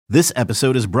This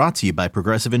episode is brought to you by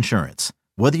Progressive Insurance.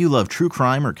 Whether you love true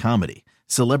crime or comedy,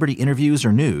 celebrity interviews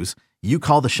or news, you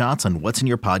call the shots on what's in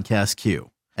your podcast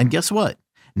queue. And guess what?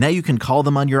 Now you can call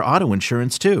them on your auto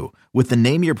insurance too with the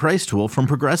Name Your Price tool from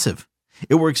Progressive.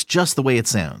 It works just the way it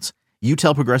sounds. You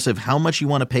tell Progressive how much you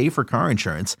want to pay for car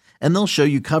insurance, and they'll show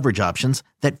you coverage options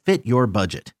that fit your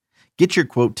budget. Get your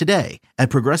quote today at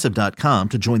Progressive.com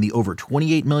to join the over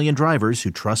 28 million drivers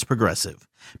who trust Progressive.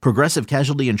 Progressive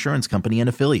Casualty Insurance Company and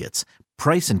Affiliates.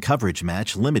 Price and coverage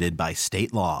match limited by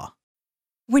state law.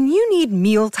 When you need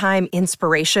mealtime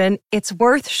inspiration, it's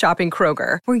worth shopping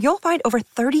Kroger, where you'll find over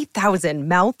 30,000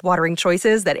 mouth-watering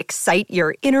choices that excite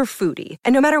your inner foodie.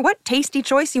 And no matter what tasty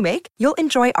choice you make, you'll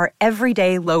enjoy our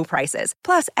everyday low prices,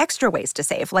 plus extra ways to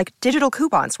save, like digital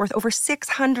coupons worth over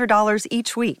 $600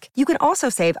 each week. You can also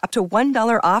save up to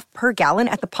 $1 off per gallon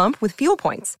at the pump with fuel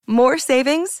points. More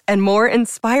savings and more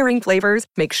inspiring flavors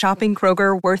make shopping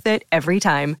Kroger worth it every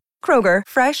time. Kroger,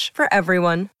 fresh for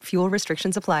everyone. Fuel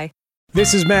restrictions apply.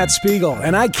 This is Matt Spiegel,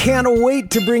 and I can't wait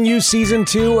to bring you Season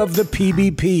 2 of the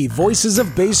PBP, Voices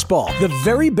of Baseball. The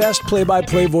very best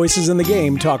play-by-play voices in the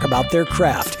game talk about their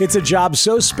craft. It's a job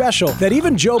so special that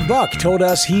even Joe Buck told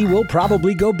us he will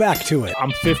probably go back to it.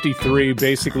 I'm 53,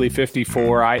 basically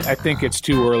 54. I think it's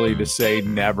too early to say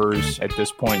nevers at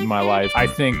this point in my life. I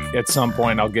think at some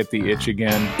point I'll get the itch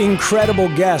again.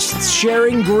 Incredible guests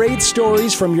sharing great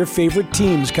stories from your favorite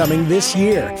teams coming this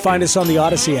year. Find us on the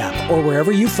Odyssey app or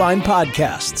wherever you find podcasts. We've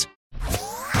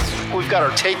got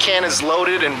our take cannons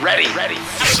loaded and ready.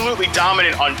 Absolutely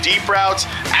dominant on deep routes.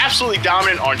 Absolutely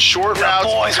dominant on short routes.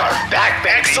 The boys are back,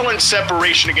 baby. Excellent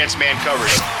separation against man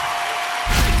coverage.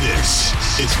 This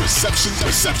is Reception,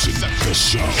 the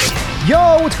show.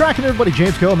 Yo, what's cracking, everybody?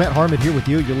 James Carroll, Matt Harmon here with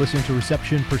you. You're listening to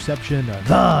Reception,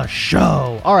 the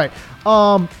show. All right.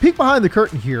 Peek behind the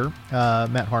curtain here,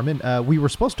 Matt Harmon. We were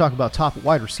supposed to talk about top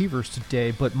wide receivers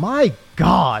today, but my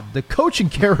God, the coaching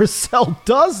carousel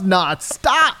does not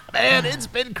stop, man. It's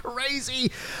been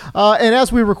crazy. And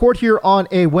as we record here on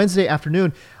a Wednesday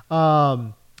afternoon,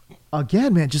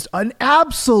 again, man, just an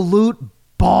absolute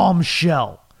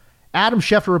bombshell. Adam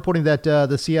Schefter reporting that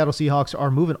the Seattle Seahawks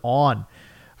are moving on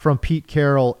from Pete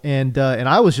Carroll, and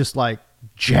I was just like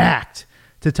jacked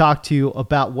to talk to you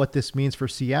about what this means for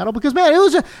Seattle, because, man, it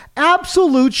was an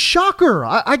absolute shocker.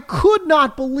 I could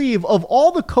not believe, of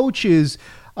all the coaches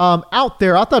out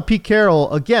there, I thought Pete Carroll,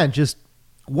 again, just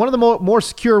one of the more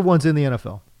secure ones in the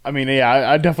NFL. I mean, yeah,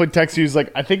 I definitely text you.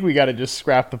 Like, I think we got to just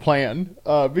scrap the plan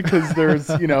because there's,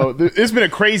 it's been a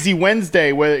crazy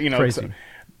Wednesday where, crazy.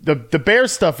 The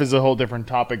Bears stuff is a whole different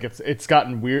topic. It's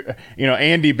gotten weird.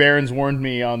 Andy Behrens warned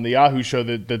me on the Yahoo show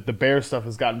that the Bears stuff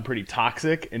has gotten pretty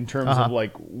toxic in terms of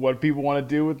like what people want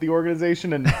to do with the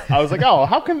organization. And I was like, oh, I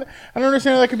don't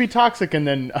understand how that could be toxic. And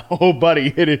then, oh,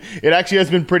 buddy, it actually has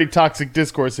been pretty toxic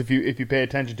discourse if you pay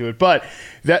attention to it. But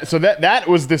that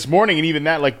was this morning, and even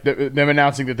that, like them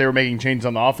announcing that they were making changes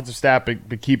on the offensive staff,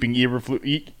 but keeping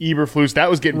Eberflus, that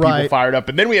was getting people fired up.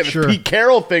 And then we have the Pete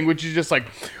Carroll thing, which is just like.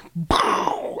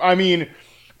 I mean,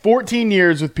 14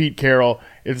 years with Pete Carroll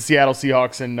at the Seattle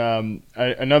Seahawks, and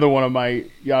another one of my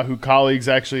Yahoo colleagues,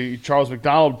 actually, Charles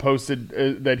McDonald,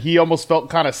 posted that he almost felt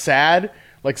kind of sad,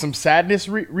 like some sadness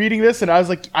reading this, and I was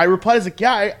like, I replied, I was like,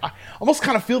 yeah, I almost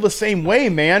kind of feel the same way,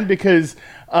 man, because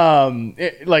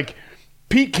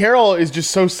Pete Carroll is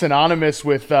just so synonymous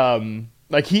with,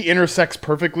 he intersects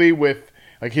perfectly with,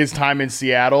 like, his time in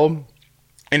Seattle,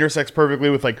 intersects perfectly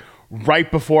with, like, right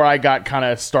before I got kind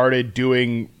of started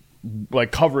doing,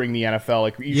 like, covering the NFL,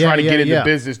 like trying to get into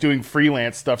business, doing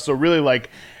freelance stuff. So really, like,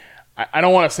 I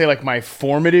don't want to say like my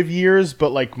formative years,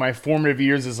 but like my formative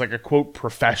years is like a quote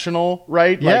professional,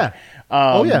 right? Yeah.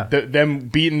 Them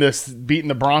beating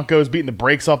the Broncos, beating the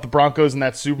brakes off the Broncos in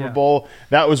that Super Bowl.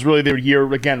 That was really the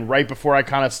year, again, right before I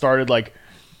kind of started like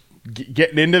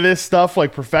getting into this stuff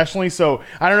like professionally. So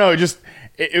I don't know,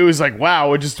 it was like,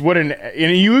 wow, and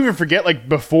you even forget, like,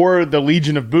 before the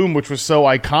Legion of Boom, which was so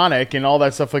iconic and all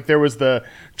that stuff, like there was the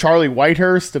Charlie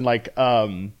Whitehurst and like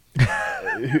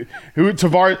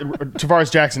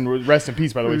Tavares Jackson, rest in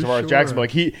peace, by the way, Tavares Jackson,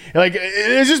 but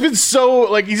it's just been so,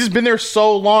 like, he's just been there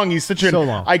so long. He's such an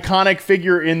iconic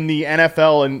figure in the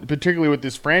NFL, and particularly with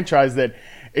this franchise, that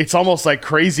it's almost like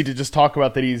crazy to just talk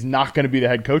about that he's not going to be the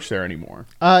head coach there anymore.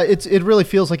 It really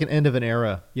feels like an end of an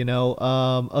era,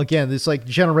 Again, this like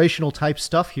generational type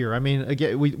stuff here. I mean,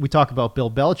 again, we talk about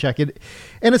Bill Belichick,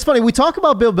 and it's funny, we talk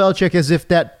about Bill Belichick as if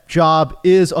that job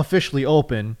is officially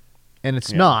open, and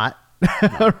it's not.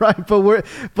 Right,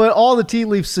 but all the tea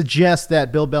leaves suggest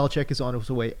that Bill Belichick is on his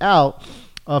way out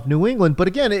of New England. But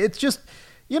again, it's just,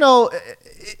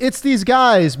 it's these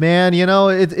guys, man.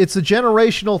 It's a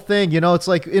generational thing. It's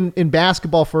like in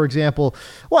basketball, for example.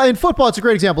 Well, in football, it's a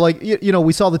great example. Like,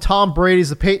 we saw the Tom Brady's,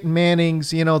 the Peyton Mannings,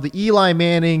 the Eli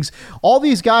Mannings, all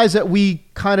these guys that we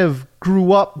kind of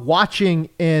grew up watching,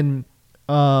 and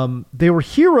they were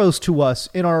heroes to us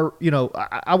in our,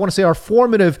 I want to say our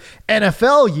formative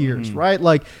NFL years, right?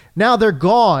 Like, now they're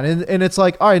gone, and it's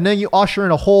like, all right, and then you usher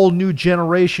in a whole new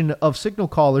generation of signal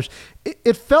callers.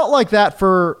 It felt like that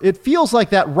it feels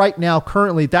like that right now,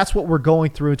 currently. That's what we're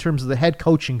going through in terms of the head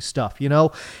coaching stuff,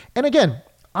 And again,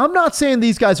 I'm not saying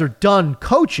these guys are done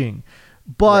coaching,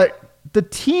 but the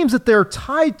teams that they're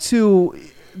tied to,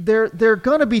 they're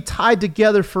going to be tied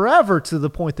together forever to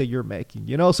the point that you're making,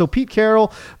 So Pete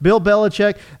Carroll, Bill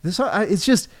Belichick, it's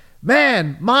just,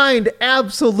 man, mind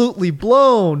absolutely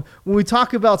blown when we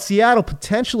talk about Seattle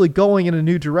potentially going in a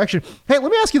new direction. Hey,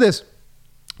 let me ask you this.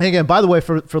 And again, by the way,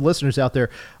 for listeners out there,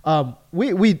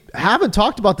 we haven't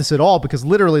talked about this at all because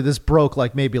literally this broke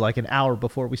maybe an hour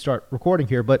before we start recording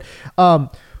here. But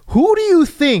who do you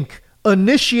think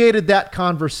initiated that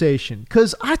conversation?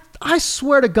 Because I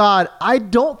swear to God, I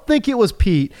don't think it was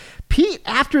Pete. Pete,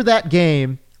 after that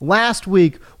game last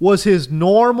week, was his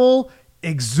normal,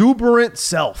 exuberant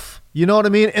self. You know what I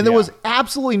mean? And there was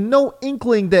absolutely no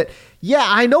inkling that,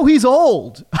 I know he's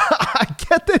old. I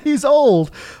get that he's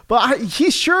old, but he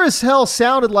sure as hell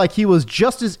sounded like he was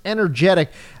just as energetic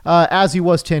as he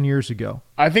was 10 years ago.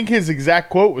 I think his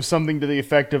exact quote was something to the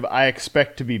effect of, I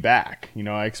expect to be back.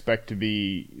 I expect to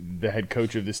be the head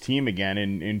coach of this team again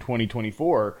in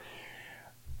 2024.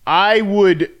 I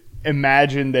would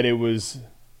imagine that it was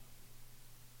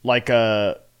like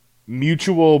a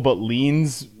mutual but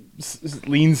leans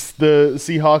the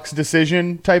Seahawks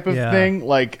decision type of thing,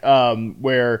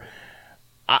 where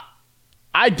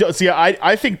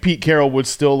I think Pete Carroll would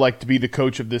still like to be the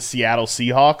coach of the Seattle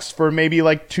Seahawks for maybe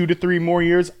 2 to 3 more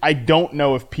years. I don't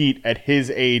know if Pete, at his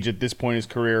age, at this point in his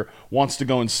career, wants to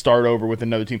go and start over with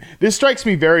another team. This strikes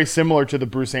me very similar to the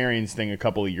Bruce Arians thing a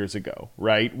couple of years ago,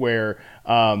 right? Where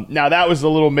now that was a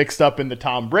little mixed up in the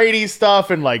Tom Brady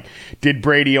stuff, and did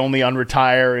Brady only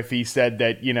unretire if he said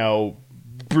that,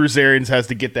 Bruce Arians has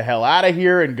to get the hell out of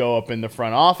here and go up in the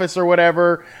front office or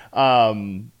whatever.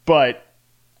 But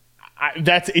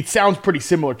it sounds pretty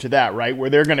similar to that, right? Where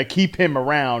they're going to keep him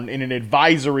around in an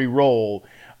advisory role,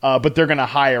 but they're going to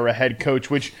hire a head coach,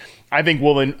 which I think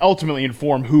will then ultimately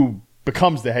inform who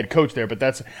becomes the head coach there.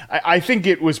 But I think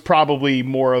it was probably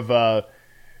more of a,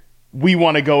 we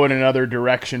want to go in another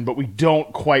direction, but we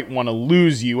don't quite want to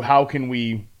lose you. How can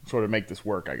we sort of make this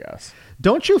work, I guess?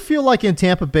 Don't you feel like in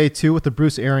Tampa Bay too with the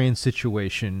Bruce Arians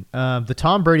situation, the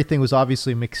Tom Brady thing was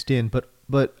obviously mixed in,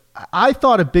 but I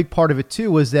thought a big part of it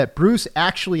too was that Bruce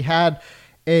actually had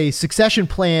a succession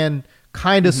plan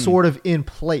kind of sort of in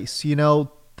place.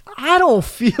 I don't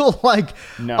feel like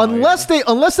unless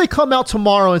they come out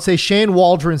tomorrow and say Shane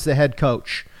Waldron's the head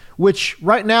coach, which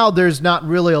right now there's not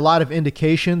really a lot of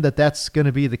indication that that's going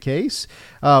to be the case.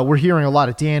 We're hearing a lot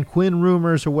of Dan Quinn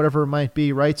rumors or whatever it might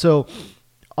be, right? So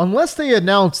unless they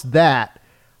announce that,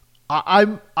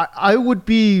 I would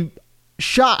be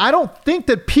shocked. I don't think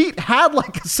that Pete had a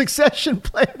succession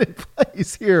plan in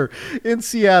place here in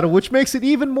Seattle, which makes it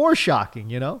even more shocking,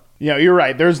 Yeah, you're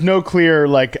right. There's no clear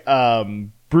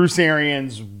Bruce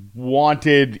Arians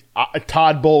wanted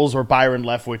Todd Bowles or Byron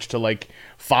Leftwich to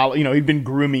follow. He'd been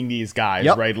grooming these guys,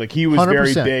 right? He was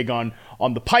 100%. Very big on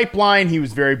the pipeline. He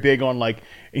was very big on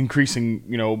increasing,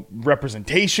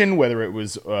 representation, whether it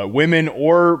was women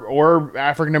or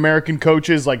African American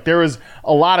coaches. There was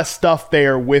a lot of stuff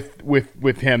there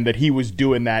with him that he was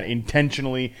doing that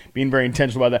intentionally, being very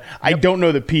intentional about that. Yep. I don't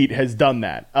know that Pete has done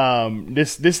that.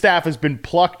 This staff has been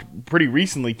plucked pretty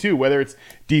recently too, whether it's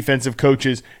defensive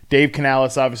coaches, Dave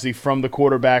Canales, obviously from the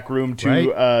quarterback room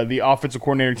to the offensive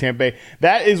coordinator in Tampa Bay.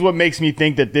 That is what makes me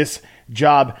think that this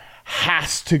job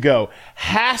has to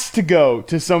go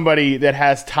to somebody that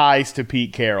has ties to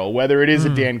Pete Carroll, whether it is a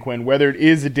Dan Quinn, whether it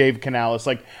is a Dave Canales.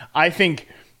 I think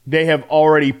they have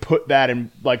already put that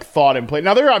in thought in place.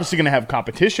 Now they're obviously going to have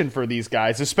competition for these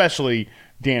guys, especially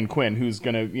Dan Quinn, who's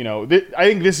going to, I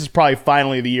think this is probably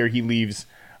finally the year he leaves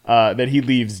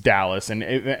Dallas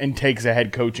and takes a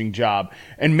head coaching job.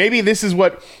 And maybe this is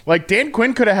what, Dan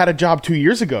Quinn could have had a job 2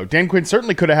 years ago. Dan Quinn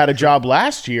certainly could have had a job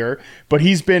last year, but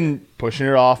he's been pushing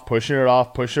it off.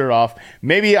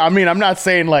 Maybe, I'm not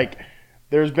saying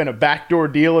there's been a backdoor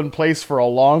deal in place for a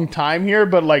long time here,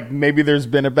 but maybe there's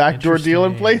been a backdoor deal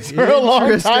in place for a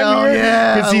long time here.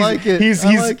 Yeah, I like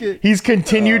it. He's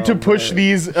continued to push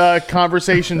these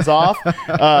conversations off,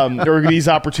 or these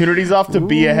opportunities off to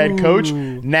be a head coach.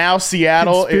 Now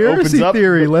Seattle, Conspiracy it opens up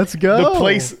theory. Let's go. The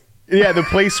place. the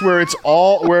place where it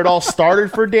all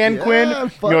started for Dan Quinn,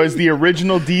 as the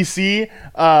original DC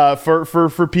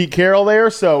for Pete Carroll there.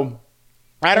 So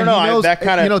I don't know. That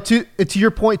kind of, to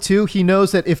your point too, he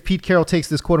knows that if Pete Carroll takes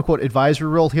this quote unquote advisory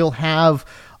role, he'll have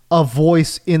a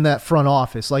voice in that front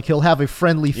office. Like he'll have a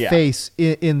friendly face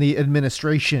in the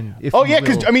administration.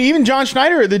 Because even John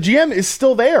Schneider, the GM, is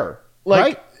still there. Like,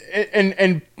 right?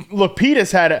 And look, Pete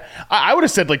has had I would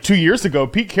have said like 2 years ago,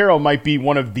 Pete Carroll might be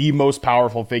one of the most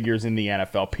powerful figures in the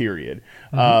NFL, period.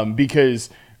 Because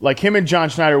like him and John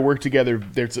Schneider work together.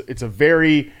 It's a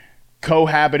very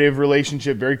cohabitive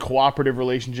relationship, very cooperative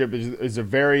relationship. Is a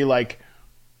very like,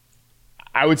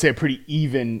 I would say a pretty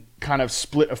even kind of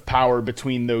split of power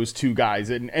between those two guys.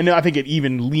 And I think it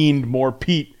even leaned more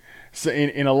Pete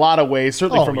in a lot of ways,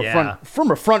 certainly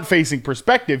from a front facing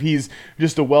perspective. He's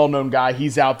just a well-known guy.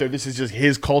 He's out there. This is just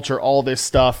his culture, all this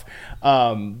stuff.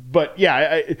 But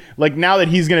yeah, like now that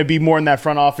he's going to be more in that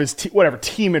front office,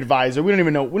 team advisor, we don't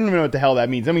even know what the hell that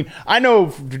means. I mean, I know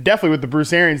definitely with the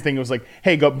Bruce Arians thing, it was like,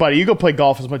 hey, buddy, you go play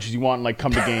golf as much as you want and like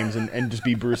come to games and just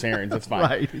be Bruce Arians. That's fine.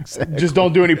 Right, exactly. Just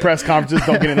don't do any press conferences.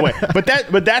 Don't get in the way.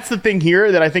 But that's the thing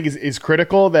here that I think is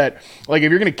critical, that like if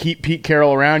you're going to keep Pete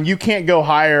Carroll around, you can't go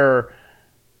hire,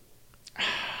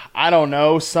 I don't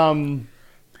know,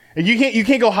 you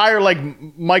can't go hire like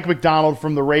Mike McDonald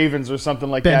from the Ravens or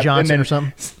something like Ben that. Johnson or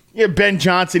something. Yeah, Ben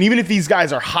Johnson. Even if these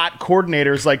guys are hot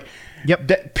coordinators, like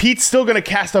Pete's still going to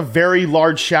cast a very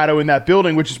large shadow in that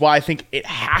building, which is why I think it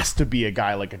has to be a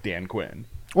guy like a Dan Quinn.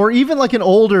 Or even like an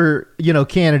older,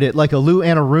 candidate like a Lou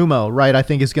Anarumo, right? I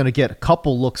think is going to get a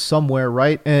couple looks somewhere,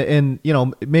 right? And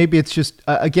maybe it's just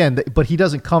but he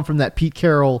doesn't come from that Pete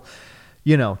Carroll,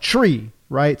 tree.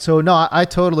 Right. So, no, I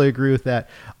totally agree with that.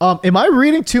 Am I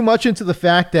reading too much into the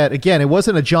fact that, again, it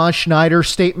wasn't a John Schneider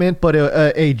statement, but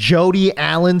a Jody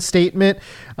Allen statement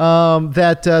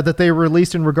that they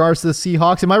released in regards to the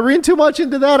Seahawks? Am I reading too much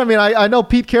into that? I mean, I know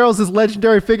Pete Carroll's this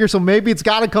legendary figure, so maybe it's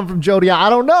got to come from Jody. I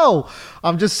don't know.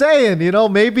 I'm just saying,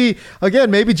 maybe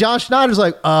John Schneider's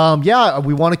like,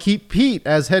 we want to keep Pete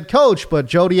as head coach, but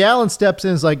Jody Allen steps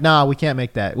in and is like, nah, we can't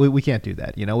make that. We can't do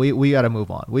that. We got to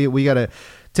move on. We got to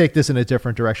take this in a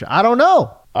different direction. I don't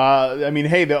know. I mean,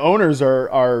 hey, the owners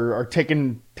are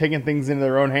taking things into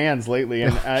their own hands lately,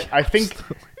 and I think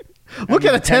look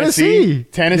at Tennessee,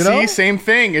 same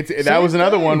thing. That was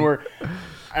another one where,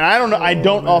 and I don't know. I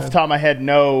don't off the top of my head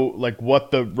know like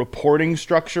what the reporting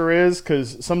structure is,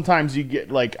 because sometimes you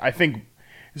get like, I think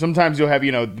sometimes you'll have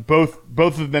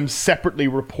both of them separately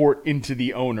report into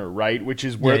the owner, right? Which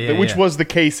is where which was the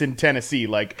case in Tennessee.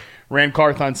 Like Rand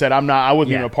Carthon said, I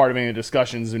wasn't even a part of any of the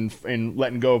discussions in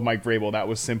letting go of Mike Vrabel. That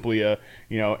was simply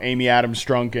Amy Adams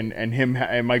Strunk and him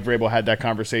and Mike Vrabel had that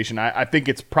conversation. I think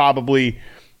it's probably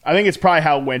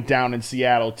how it went down in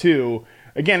Seattle too.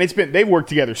 Again, they've worked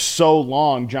together so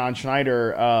long, John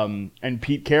Schneider and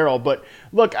Pete Carroll. But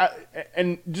look,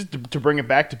 and just to bring it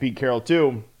back to Pete Carroll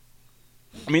too,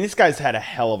 I mean, this guy's had a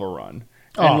hell of a run.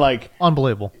 And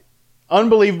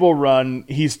unbelievable run.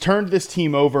 He's turned this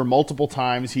team over multiple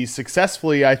times. He's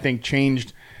successfully, I think,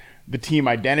 changed the team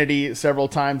identity several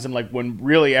times. And like when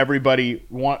really everybody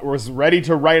was ready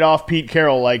to write off Pete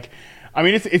Carroll, like, I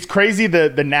mean, it's crazy the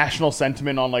national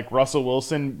sentiment on like Russell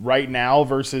Wilson right now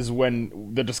versus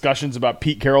when the discussions about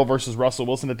Pete Carroll versus Russell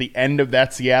Wilson at the end of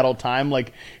that Seattle time,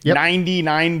 like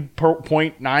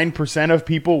 99.9% of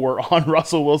people were on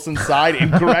Russell Wilson's side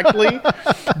incorrectly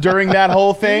during that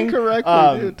whole thing.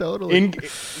 Incorrectly, dude, totally.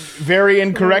 Very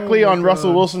incorrectly on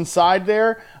Russell Wilson's side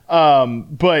there.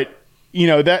 But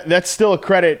that's still a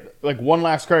credit. Like one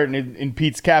last credit in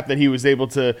Pete's cap that he was able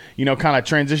to, kind of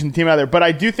transition the team out of there. But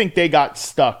I do think they got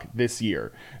stuck this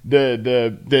year.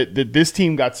 This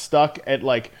team got stuck at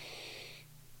like,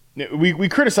 we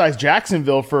criticized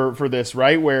Jacksonville for this,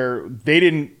 right? Where they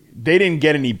didn't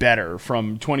get any better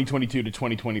from 2022 to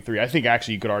 2023. I think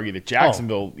actually you could argue that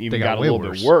Jacksonville even got a little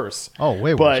bit worse. Oh,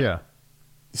 way worse, yeah.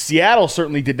 Seattle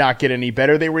certainly did not get any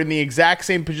better. They were in the exact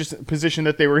same position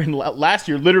that they were in last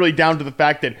year, literally down to the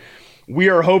fact that we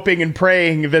are hoping and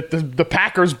praying that the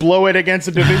Packers blow it against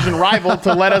a division rival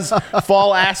to let us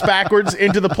fall ass backwards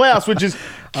into the playoffs, which is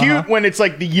cute when it's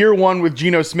like the year one with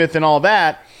Geno Smith and all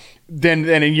that. Then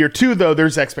in year two, though,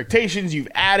 there's expectations. You've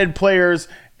added players,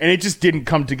 and it just didn't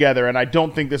come together. And I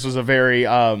don't think this was a very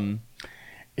I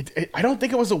don't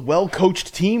think it was a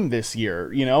well-coached team this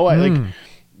year. Like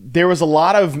there was a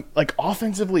lot of, like,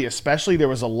 offensively especially, there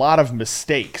was a lot of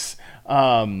mistakes.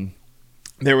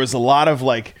 There was a lot of,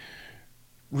 like,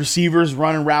 receivers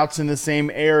running routes in the same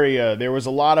area. There was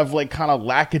a lot of like kind of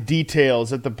lack of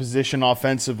details at the position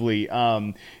offensively.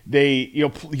 Young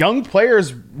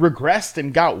players regressed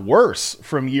and got worse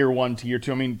from year one to year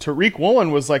two. I mean, Tariq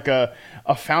Woolen was like a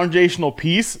foundational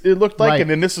piece, it looked like, right. And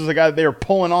then this was a guy that they were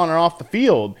pulling on and off the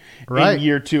field right. in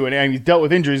year two, and he's dealt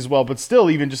with injuries as well, but still,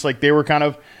 even just like they were kind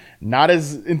of not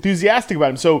as enthusiastic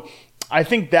about him. So I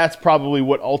think that's probably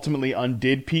what ultimately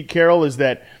undid Pete Carroll, is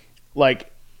that,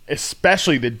 like,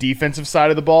 especially the defensive side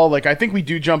of the ball. Like, I think we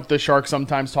do jump the shark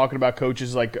sometimes talking about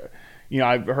coaches. Like,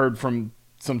 I've heard from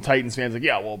some Titans fans like,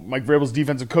 yeah, well, Mike Vrabel's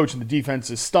defensive coach and the defense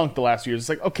has stunk the last few years. It's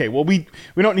like, okay, well, we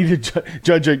don't need to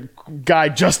judge a guy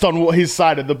just on his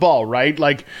side of the ball, right?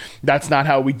 Like, that's not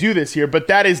how we do this here. But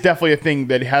that is definitely a thing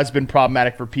that has been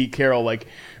problematic for Pete Carroll. Like,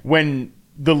 when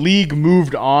the league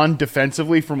moved on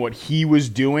defensively from what he was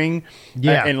doing,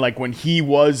 and like when he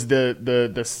was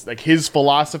the like his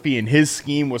philosophy and his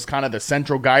scheme was kind of the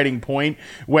central guiding point,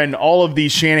 when all of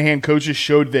these Shanahan coaches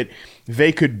showed that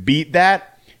they could beat that,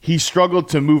 he struggled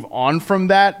to move on from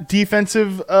that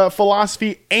defensive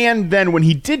philosophy. And then when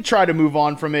he did try to move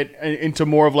on from it into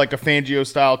more of like a Fangio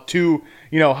style,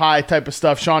 high type of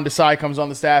stuff, Sean Desai comes on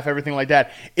the staff, everything like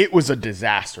that, it was a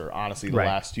disaster, honestly, the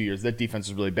last 2 years. That defense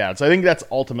was really bad. So I think that's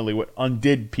ultimately what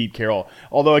undid Pete Carroll.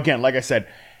 Although, again, like I said,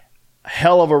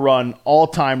 hell of a run,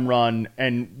 all-time run,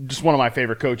 and just one of my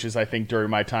favorite coaches, I think, during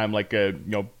my time, like,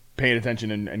 paying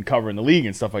attention and covering the league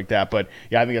and stuff like that. But,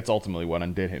 yeah, I think that's ultimately what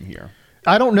undid him here.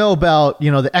 I don't know about,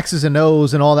 the X's and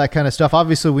O's and all that kind of stuff.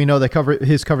 Obviously, we know that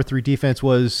his cover 3 defense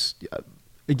was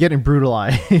getting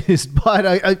brutalized, but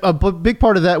a big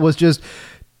part of that was just,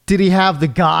 did he have the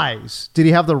guys? Did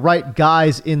he have the right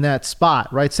guys in that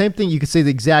spot, right? Same thing. You could say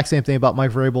the exact same thing about Mike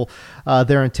Vrabel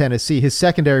there in Tennessee. His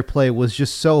secondary play was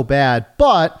just so bad,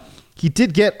 but he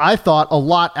did get, I thought, a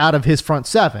lot out of his front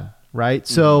seven. Right.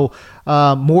 So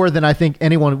more than I think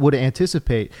anyone would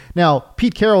anticipate. Now,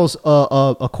 Pete Carroll's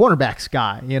a cornerbacks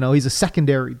guy. He's a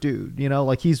secondary dude,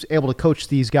 like he's able to coach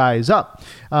these guys up.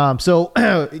 So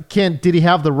did he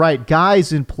have the right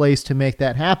guys in place to make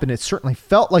that happen? It certainly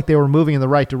felt like they were moving in the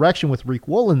right direction with Tariq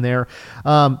Woolen there.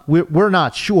 We're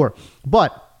not sure.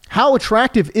 But how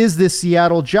attractive is this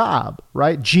Seattle job,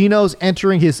 right? Geno's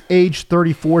entering his age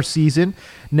 34 season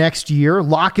next year.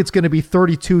 Lockett's going to be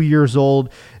 32 years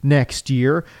old next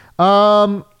year.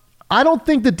 I don't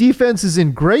think the defense is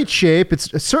in great shape.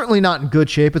 It's certainly not in good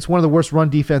shape. It's one of the worst run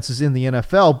defenses in the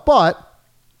NFL, but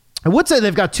I would say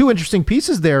they've got two interesting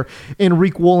pieces there in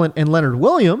Tariq Woolen and Leonard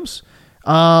Williams.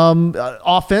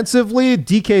 Offensively,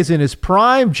 DK's in his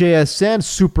prime. JSN,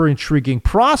 super intriguing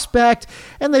prospect,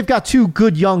 and they've got two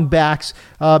good young backs.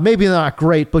 Maybe not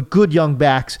great, but good young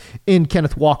backs in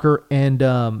Kenneth Walker and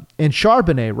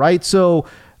Charbonnet, right? So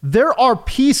there are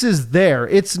pieces there.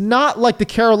 It's not like the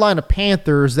Carolina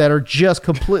Panthers that are just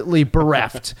completely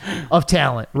bereft of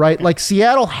talent, right? Like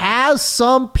Seattle has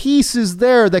some pieces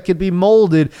there that could be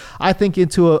molded, I think,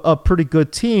 into a pretty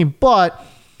good team, but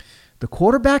the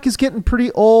quarterback is getting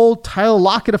pretty old. Tyler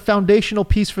Lockett, a foundational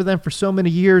piece for them for so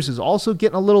many years, is also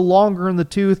getting a little longer in the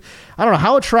tooth. I don't know.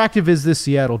 How attractive is this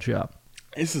Seattle job?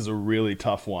 This is a really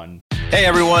tough one. Hey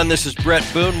everyone, this is Brett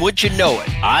Boone. Would you know it?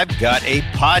 I've got a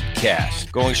podcast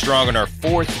going strong in our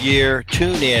 4th year.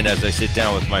 Tune in as I sit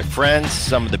down with my friends,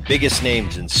 some of the biggest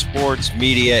names in sports,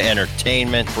 media,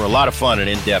 entertainment, for a lot of fun and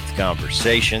in-depth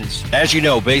conversations. As you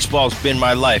know, baseball's been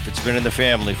my life. It's been in the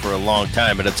family for a long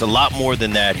time, but it's a lot more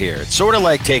than that here. It's sort of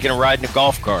like taking a ride in a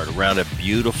golf cart around a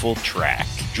beautiful track.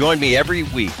 Join me every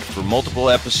week for multiple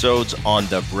episodes on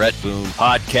the Brett Boone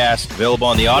Podcast, available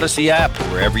on the Odyssey app or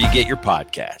wherever you get your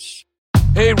podcasts.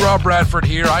 Hey, Rob Bradford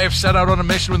here. I have set out on a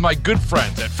mission with my good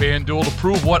friends at FanDuel to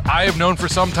prove what I have known for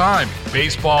some time.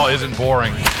 Baseball isn't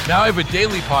boring. Now I have a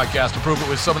daily podcast to prove it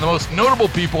with some of the most notable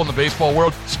people in the baseball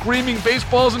world, screaming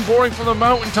baseball isn't boring from the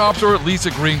mountaintops, or at least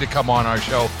agreeing to come on our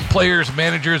show. Players,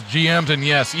 managers, GMs, and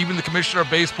yes, even the commissioner of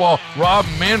baseball, Rob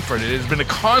Manfred. It has been a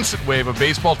constant wave of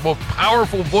baseball's most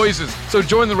powerful voices. So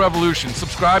join the revolution.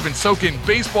 Subscribe and soak in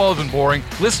Baseball Isn't Boring.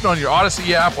 Listen on your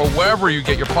Odyssey app or wherever you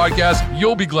get your podcast.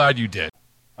 You'll be glad you did.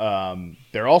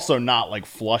 They're also not like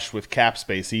flush with cap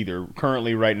space either.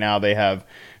 Currently, right now, they have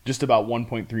just about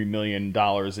 $1.3 million in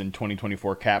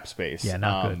 2024 cap space. Yeah,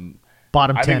 not good.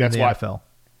 Bottom 10 in the NFL.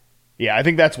 Yeah, I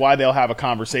think that's why they'll have a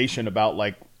conversation about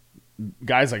like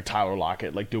guys like Tyler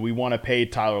Lockett. Like, do we want to pay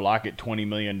Tyler Lockett $20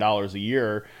 million a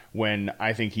year when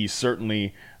I think he's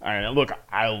certainly – look,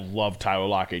 I love Tyler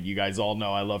Lockett. You guys all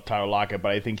know I love Tyler Lockett,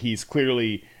 but I think he's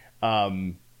clearly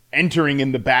entering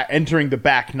the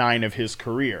back nine of his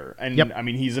career. And yep. I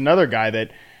mean, he's another guy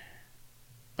that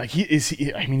like he's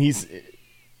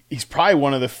probably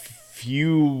one of the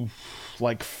few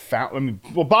like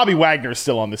Bobby Wagner is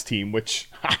still on this team, which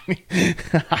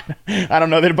I don't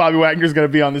know that Bobby Wagner is going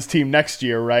to be on this team next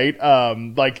year, right?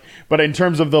 But in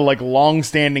terms of the like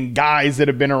long-standing guys that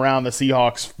have been around the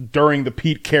Seahawks during the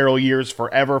Pete Carroll years,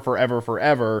 forever,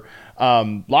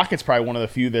 Lockett's probably one of the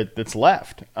few that's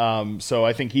left. So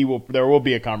I think there will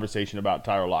be a conversation about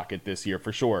Tyler Lockett this year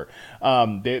for sure.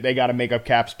 They got to make up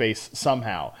cap space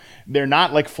somehow. They're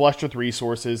not like flushed with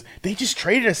resources. They just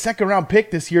traded a second-round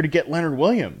pick this year to get Leonard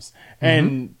Williams,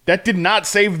 and that did not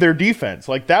save their defense.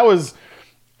 Like that was,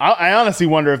 I honestly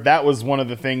wonder if that was one of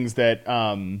the things that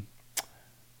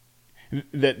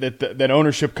that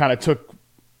ownership kind of took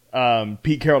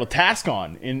Pete Carroll to task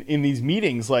on in these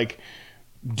meetings. Like,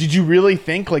 did you really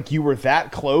think like you were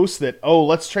that close that, oh,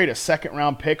 let's trade a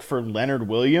second-round pick for Leonard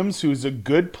Williams, who's a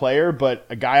good player but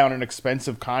a guy on an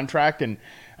expensive contract? And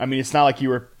I mean, it's not like you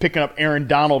were picking up Aaron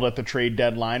Donald at the trade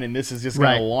deadline, and this is just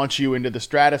going to launch you into the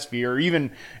stratosphere. Or even,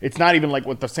 it's not even like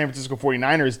what the San Francisco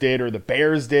 49ers did or the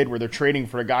Bears did, where they're trading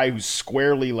for a guy who's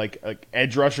squarely like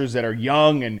edge rushers that are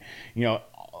young and, you know,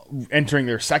 entering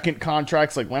their second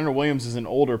contracts. Like Leonard Williams is an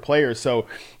older player. So,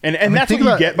 and that's what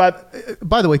you get. By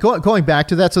the way, going back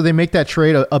to that, so they make that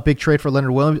trade, a big trade for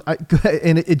Leonard Williams.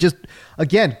 And it just,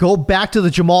 again, go back to the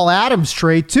Jamal Adams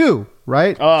trade too.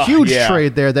 Right? Huge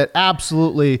trade there that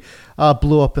absolutely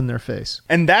blew up in their face.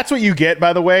 And that's what you get,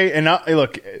 by the way. And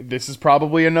look, this is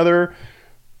probably another,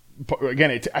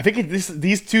 again, I think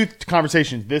these two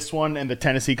conversations, this one and the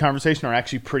Tennessee conversation, are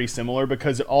actually pretty similar,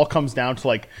 because it all comes down to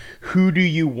like, who do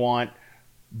you want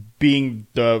being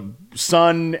the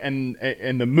sun and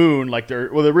the moon? Like they're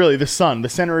really the sun, the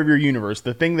center of your universe,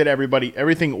 the thing that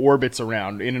everything orbits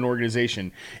around in an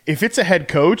organization. If it's a head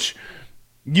coach,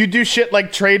 you do shit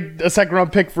like trade a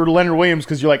second-round pick for Leonard Williams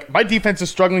because you're like, my defense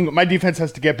is struggling, but my defense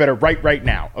has to get better right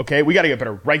now, okay? We got to get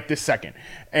better right this second.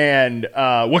 And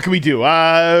what can we do?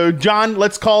 John,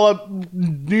 let's call up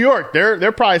New York.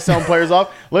 They're probably selling players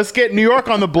off. Let's get New York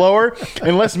on the blower,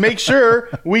 and let's make sure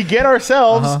we get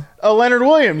ourselves a Leonard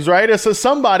Williams, right? It's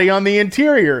somebody on the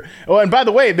interior. Oh, and by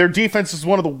the way, their defense is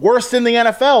one of the worst in the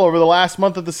NFL over the last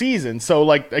month of the season. So,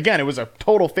 like, again, it was a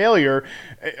total failure.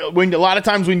 When a lot of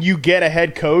times when you get a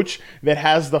head coach that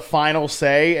has the final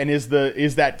say and is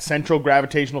that central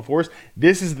gravitational force,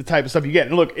 this is the type of stuff you get.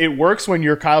 And look, it works when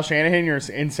you're Kyle Shanahan, you're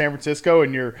in San Francisco,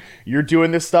 and you're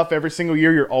doing this stuff every single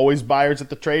year. You're always buyers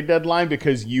at the trade deadline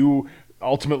because you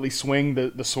ultimately swing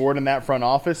the sword in that front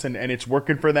office, and it's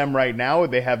working for them right now.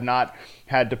 They have not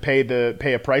had to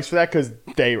pay a price for that because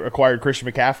they acquired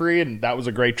Christian McCaffrey, and that was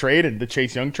a great trade, and the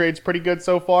Chase Young trade's pretty good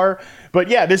so far. But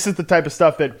yeah, this is the type of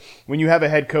stuff that when you have a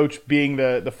head coach being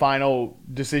the final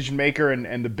decision maker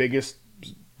and the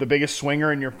biggest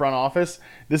swinger in your front office,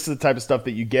 this is the type of stuff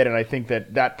that you get, and I think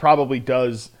that probably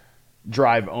does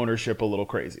drive ownership a little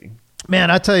crazy.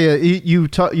 Man, I tell you,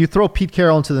 you throw Pete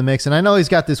Carroll into the mix, and I know he's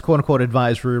got this quote-unquote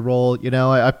advisory role. You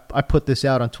know, I put this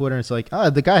out on Twitter, and it's like,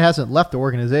 the guy hasn't left the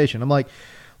organization. I'm like,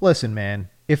 listen, man,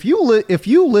 if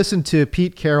you listen to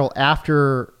Pete Carroll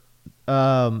after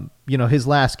his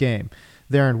last game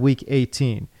there in Week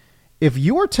 18, if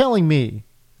you are telling me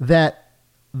that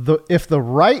if the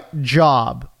right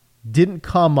job didn't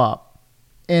come up,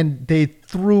 and they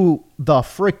threw the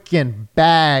freaking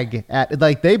bag at,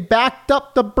 like, they backed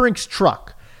up the Brinks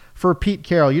truck for Pete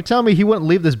Carroll. You're telling me he wouldn't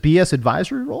leave this BS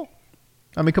advisory role?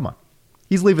 I mean, come on.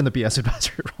 He's leaving the BS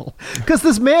advisory role because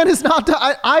this man is not.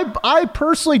 I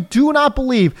personally do not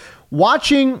believe,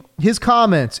 watching his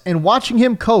comments and watching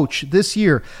him coach this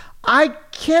year, I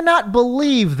cannot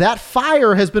believe that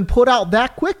fire has been put out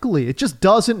that quickly. It just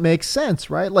doesn't make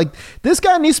sense, right? Like, this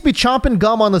guy needs to be chomping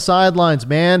gum on the sidelines,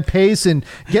 man, pacing,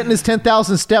 getting his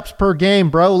 10,000 steps per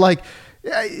game, bro. Like,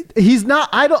 he's not.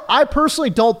 I personally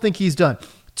don't think he's done.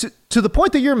 To the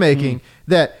point that you're making,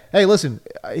 that, hey, listen,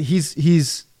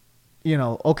 he's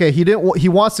okay, he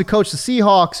wants to coach the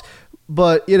Seahawks,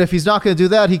 but if he's not going to do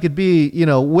that, he could be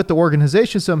with the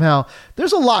organization somehow.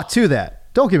 There's a lot to that.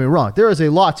 Don't get me wrong. There is a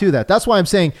lot to that. That's why I'm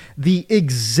saying the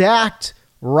exact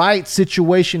right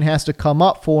situation has to come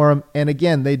up for him. And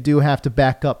again, they do have to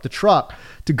back up the truck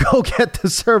to go get the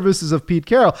services of Pete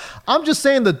Carroll. I'm just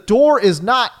saying the door is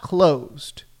not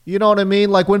closed. You know what I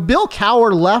mean? Like, when Bill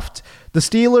Cowher left the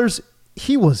Steelers,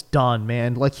 he was done,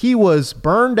 man. Like, he was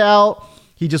burned out.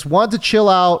 He just wanted to chill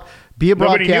out, be a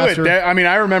broadcaster. Nobody knew it. I mean,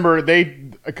 I remember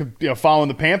following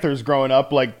the Panthers growing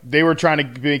up, like, they were trying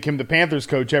to make him the Panthers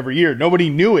coach every year. Nobody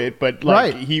knew it, but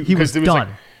like, he was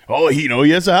done. oh, he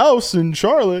has a house in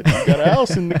Charlotte. He got a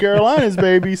house in the Carolinas,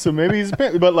 baby. So maybe he's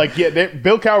but like, yeah,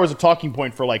 Bill Cowher was a talking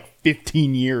point for like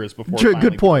 15 years before.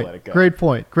 Good point. Great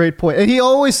point. And he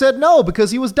always said no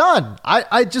because he was done.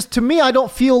 I just, to me, I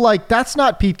don't feel like that's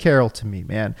not Pete Carroll to me,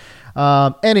 man.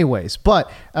 Anyways, but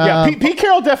Pete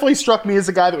Carroll definitely struck me as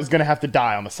a guy that was going to have to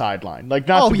die on the sideline. Like,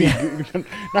 not to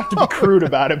be crude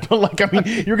about it, but like, I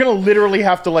mean, you're going to literally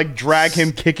have to like drag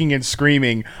him kicking and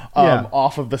screaming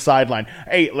off of the sideline.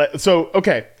 Hey, let's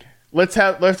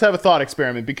have a thought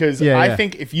experiment, because I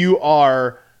think if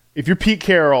you're Pete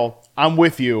Carroll, I'm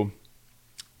with you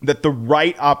that the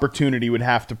right opportunity would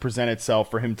have to present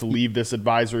itself for him to leave this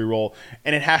advisory role,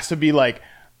 and it has to be like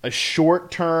a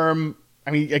short term. I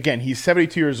mean, again, he's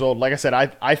 72 years old. Like I said,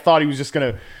 I thought he was just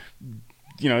gonna,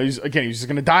 he's just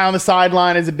gonna die on the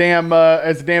sideline as a damn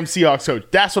Seahawks coach.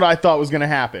 That's what I thought was gonna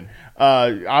happen.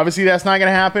 Obviously, that's not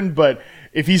gonna happen. But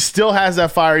if he still has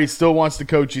that fire, he still wants to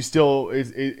coach. He still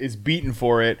is beaten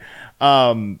for it.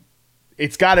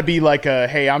 It's got to be like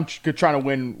hey, I'm trying to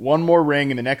win one more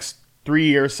ring in the next 3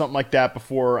 years, something like that,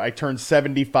 before I turn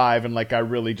 75, and like I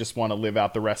really just want to live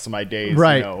out the rest of my days,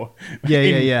 right?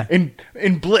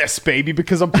 In bliss, baby,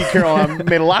 because I'm Pete Carroll. I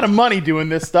made a lot of money doing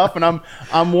this stuff, and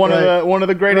I'm one of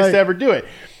the greatest to ever do it.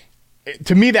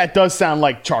 To me, that does sound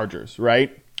like Chargers,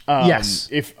 right? Yes.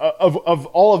 If of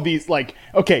all of these, like,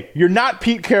 okay, you're not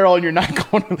Pete Carroll, and you're not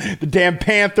going to the damn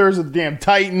Panthers or the damn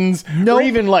Titans, or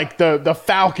even like the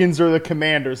Falcons or the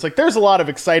Commanders. Like, there's a lot of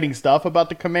exciting stuff about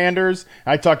the Commanders.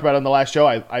 I talked about it on the last show.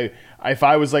 If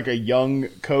I was like a young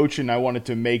coach and I wanted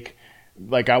to make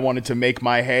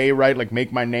my hay, right? Like,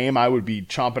 make my name, I would be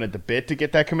chomping at the bit to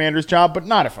get that Commander's job, but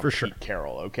not if I'm Pete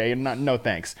Carroll, okay? And no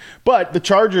thanks. But the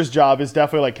Chargers job is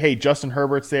definitely like, hey, Justin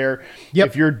Herbert's there. Yep.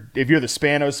 If you're the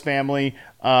Spanos family,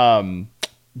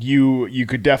 you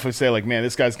could definitely say like, man,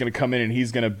 this guy's going to come in and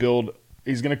he's going to build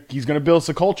us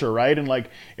a culture, right? And like,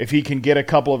 if he can get a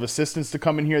couple of assistants to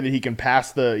come in here that he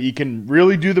can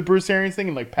really do the Bruce Arians thing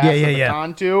and like pass the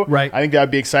baton to, right? I think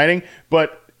that'd be exciting.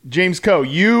 But James Coe,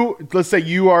 let's say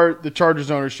you are the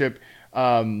Chargers ownership.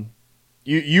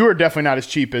 You are definitely not as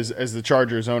cheap as the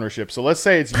Chargers ownership. So let's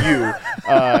say it's you.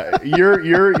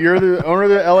 You're the owner of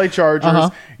the LA Chargers. Uh-huh.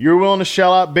 You're willing to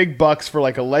shell out big bucks for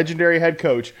like a legendary head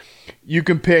coach. You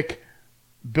can pick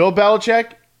Bill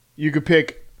Belichick. You could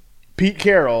pick Pete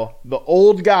Carroll, the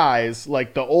old guys,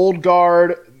 like the old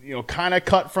guard, kind of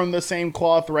cut from the same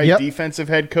cloth, right? Yep. Defensive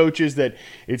head coaches that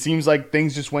it seems like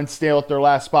things just went stale at their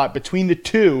last spot. Between the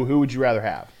two, who would you rather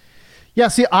have? Yeah,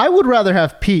 see, I would rather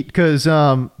have Pete because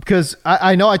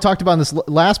I know I talked about in this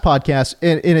last podcast,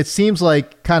 and it seems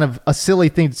like kind of a silly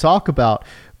thing to talk about.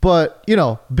 But,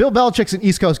 Bill Belichick's an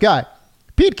East Coast guy.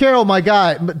 Pete Carroll, my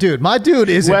guy, dude,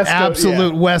 is an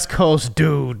absolute West Coast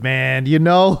dude, man. I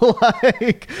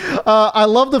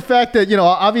love the fact that,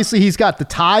 obviously he's got the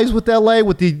ties with LA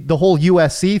with the whole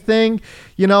USC thing,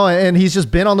 and he's just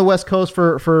been on the West Coast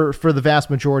for the vast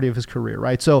majority of his career,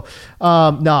 right? So,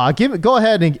 go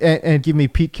ahead and give me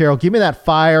Pete Carroll. Give me that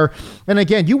fire. And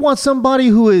again, you want somebody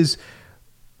who is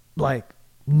like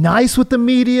nice with the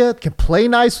media, can play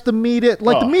nice with the media.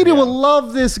 Like, the media will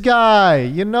love this guy.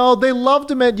 They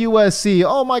loved him at USC.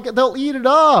 Oh my God, they'll eat it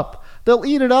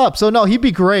up. So no, he'd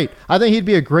be great. I think he'd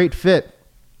be a great fit.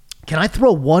 Can I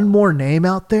throw one more name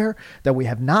out there that we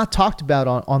have not talked about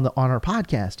on our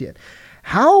podcast yet?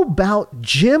 How about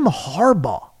Jim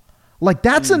Harbaugh? Like,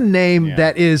 that's a name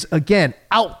that is, again,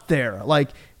 out there. Like,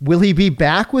 will he be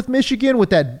back with Michigan with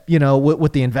that,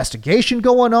 with the investigation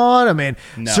going on? I mean,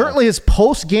 certainly his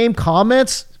post-game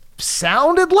comments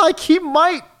sounded like he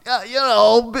might,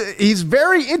 he's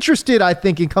very interested, I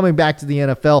think, in coming back to the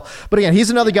NFL. But again, he's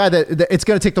another guy that it's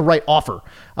going to take the right offer,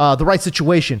 the right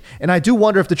situation. And I do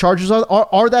wonder if the Chargers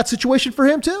are that situation for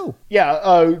him too.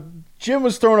 Yeah, Jim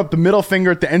was throwing up the middle finger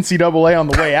at the NCAA on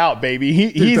the way out, baby.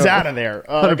 He's out of there.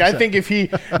 I think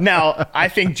I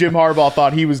think Jim Harbaugh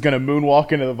thought he was going to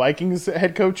moonwalk into the Vikings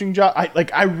head coaching job.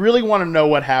 I really want to know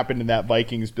what happened in that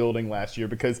Vikings building last year,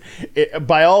 because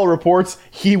by all reports,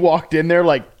 he walked in there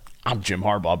like, I'm Jim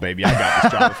Harbaugh, baby. I got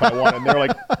this job if I want. And they're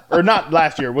like, or not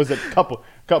last year, was it a couple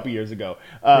years ago?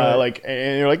 Right.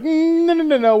 And you're like,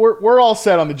 no, we're all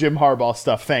set on the Jim Harbaugh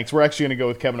stuff. Thanks. We're actually going to go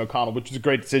with Kevin O'Connell, which was a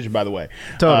great decision, by the way.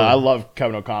 Totally. I love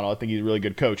Kevin O'Connell. I think he's a really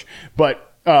good coach.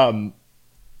 But Jim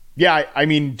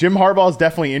Harbaugh is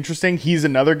definitely interesting. He's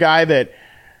another guy that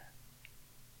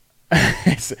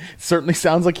it certainly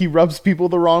sounds like he rubs people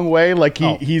the wrong way. Like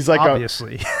he's like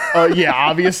obviously.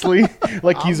 Obviously.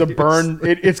 Like he's a burn.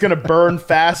 It's going to burn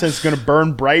fast. And it's going to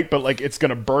burn bright, but like it's going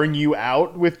to burn you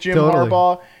out with Jim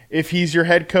Harbaugh if he's your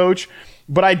head coach.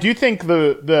 But I do think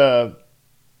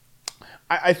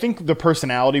I think the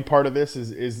personality part of this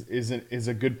is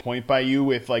a good point by you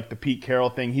with like the Pete Carroll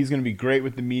thing. He's going to be great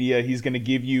with the media. He's going to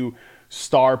give you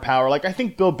star power. Like I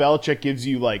think Bill Belichick gives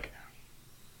you like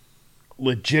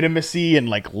legitimacy and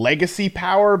like legacy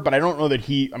power, but I don't know that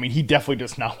he definitely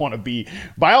does not want to be,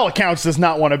 by all accounts, does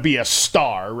not want to be a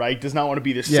star, right? Does not want to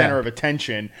be the center of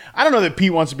attention. I don't know that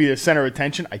Pete wants to be the center of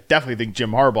attention. I definitely think Jim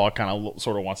Harbaugh kind of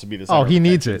sort of wants to be the center of attention. Oh, he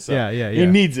needs it. So yeah. He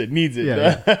needs it.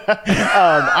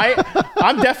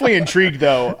 I'm definitely intrigued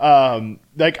though.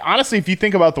 Like honestly, if you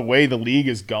think about the way the league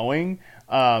is going,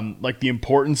 like the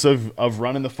importance of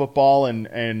running the football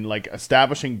and like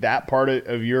establishing that part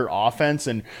of your offense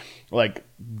and like,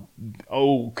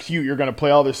 oh, cute, you're going to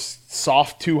play all this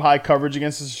soft, too high coverage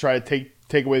against us to try to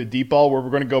take away the deep ball, where we're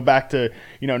going to go back to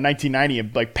 1990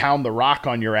 and like pound the rock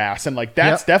on your ass, and like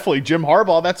that's definitely Jim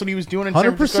Harbaugh. That's what he was doing in 100%.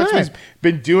 San Francisco. That's what he's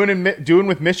been doing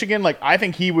with Michigan. Like I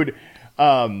think he would.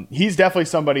 He's definitely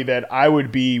somebody that I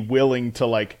would be willing to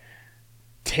like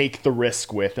take the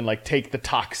risk with and like take the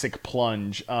toxic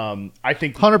plunge. I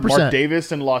think 100%. Mark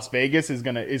Davis in Las Vegas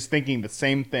is thinking the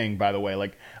same thing, by the way.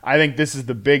 Like I think this is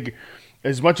the big,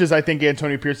 as much as I think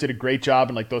Antonio Pierce did a great job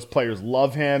and like those players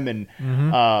love him and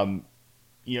I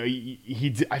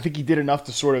think he did enough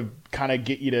to sort of kind of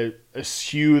get you to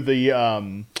eschew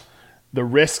the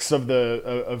risks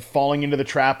of falling into the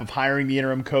trap of hiring the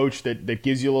interim coach that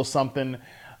gives you a little something.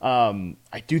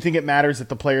 I do think it matters that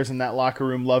the players in that locker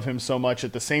room love him so much.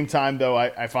 At the same time, though,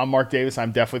 if I'm Mark Davis,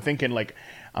 I'm definitely thinking like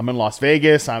I'm in Las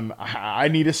Vegas. I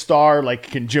need a star. Like,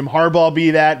 can Jim Harbaugh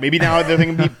be that? Maybe now they're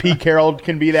thinking Pete Carroll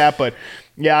can be that. But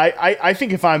yeah, I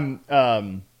think if I'm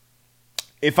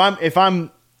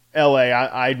LA,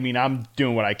 I'm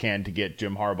doing what I can to get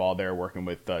Jim Harbaugh there working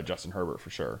with Justin Herbert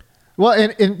for sure. Well,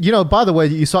 and by the way,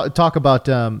 you talk about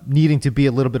needing to be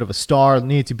a little bit of a star,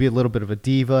 needing to be a little bit of a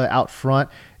diva out front.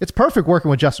 It's perfect working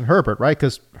with Justin Herbert, right?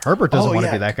 Because Herbert doesn't want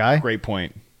to be that guy. Great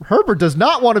point. Herbert does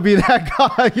not want to be that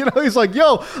guy. He's like,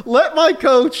 yo, let my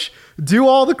coach do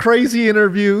all the crazy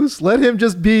interviews. Let him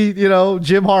just be, Jim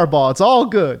Harbaugh. It's all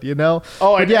good,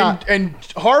 Oh, and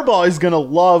Harbaugh is going to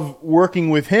love working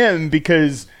with him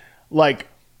because, like,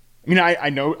 I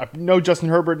know Justin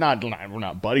Herbert. We're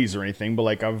not buddies or anything, but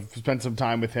like I've spent some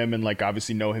time with him and like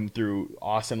obviously know him through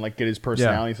Austin, like get his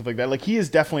personality and stuff like that. Like he is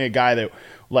definitely a guy that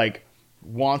like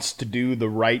wants to do the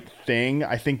right thing.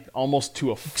 I think almost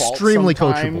to a fault. Extremely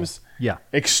sometimes.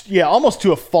 coachable. Yeah, almost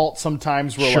to a fault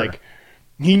sometimes. Where like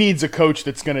he needs a coach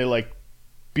that's gonna like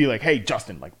be like, hey,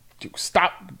 Justin, like.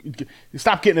 Stop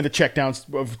getting to the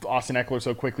checkdowns of Austin Eckler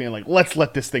so quickly and like let's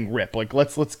let this thing rip. Like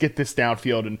let's get this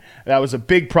downfield, and that was a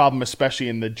big problem, especially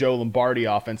in the Joe Lombardi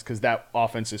offense, because that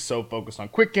offense is so focused on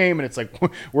quick game, and it's like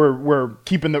we're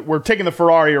taking the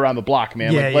Ferrari around the block,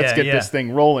 man. Let's get this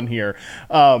thing rolling here.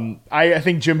 I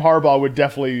think Jim Harbaugh would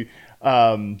definitely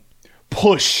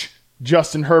push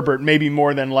Justin Herbert maybe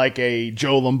more than like a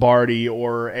Joe Lombardi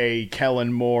or a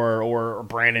Kellen Moore or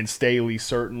Brandon Staley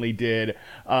certainly did.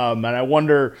 And I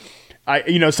wonder,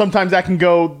 sometimes that can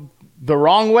go the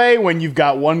wrong way when you've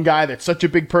got one guy that's such a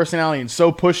big personality and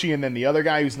so pushy, and then the other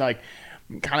guy who's like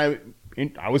kind of.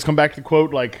 I always come back to the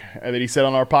quote like that he said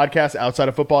on our podcast, outside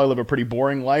of football, I live a pretty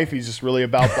boring life. He's just really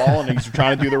about ball and he's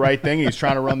trying to do the right thing. He's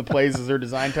trying to run the plays as they're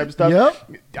designed type of stuff.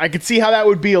 Yep. I could see how that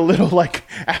would be a little like,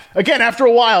 again, after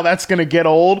a while, that's going to get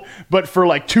old. But for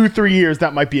like 2-3 years,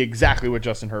 that might be exactly what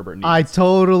Justin Herbert needs. I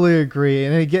totally agree.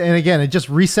 And again, it just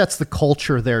resets the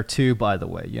culture there too, by the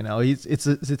way.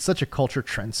 It's such a culture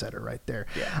trendsetter right there.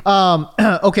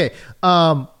 Yeah. Okay.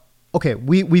 Okay,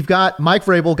 we've got Mike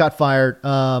Vrabel got fired.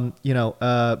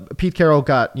 Pete Carroll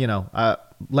got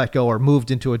let go or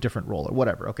moved into a different role or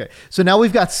whatever. Okay, so now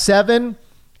we've got 7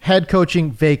 head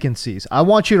coaching vacancies. I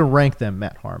want you to rank them,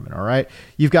 Matt Harmon. All right,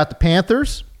 you've got the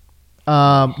Panthers,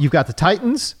 you've got the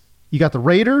Titans, you got the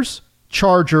Raiders,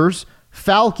 Chargers,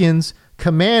 Falcons,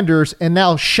 Commanders, and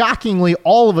now shockingly,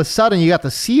 all of a sudden, you got the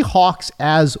Seahawks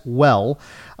as well.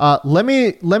 Let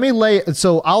me lay.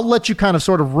 So I'll let you kind of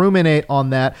sort of ruminate on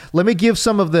that. Let me give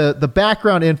some of the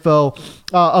background info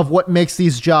of what makes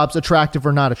these jobs attractive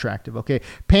or not attractive. Okay,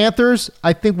 Panthers.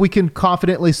 I think we can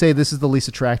confidently say this is the least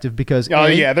attractive because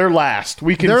they're last.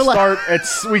 We can start.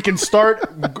 We can start.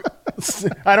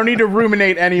 I don't need to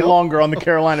ruminate any longer on the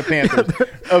Carolina Panthers.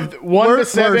 Of 1 to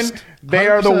 7, they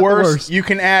are the worst. You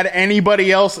can add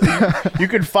anybody else. You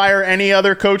could fire any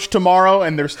other coach tomorrow,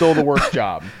 and they're still the worst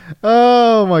job.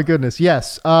 Oh my goodness!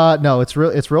 Yes. No, it's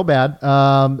real bad.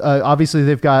 Obviously,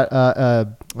 they've got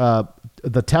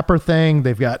the Tepper thing.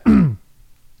 They've got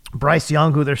Bryce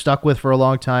Young, who they're stuck with for a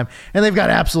long time, and they've got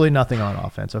absolutely nothing on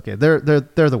offense. Okay, they're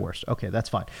the worst. Okay, that's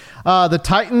fine. The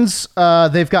Titans,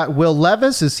 they've got Will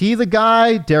Levis. Is he the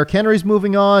guy? Derrick Henry's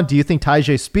moving on. Do you think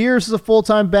Tyjae Spears is a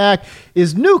full-time back?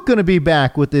 Is Nuke going to be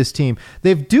back with this team?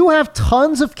 They do have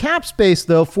tons of cap space,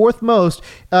 though, fourth most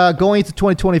going into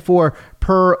 2024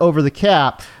 per over the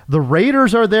cap. The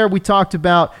Raiders are there. We talked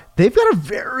about. They've got a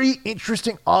very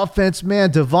interesting offense,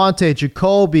 man. Devontae,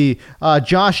 Jacoby,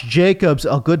 Josh Jacobs,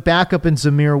 a good backup in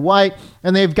Zamir White,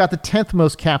 and they've got the 10th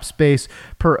most cap space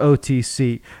per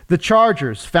OTC. The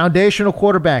Chargers, foundational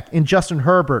quarterback in Justin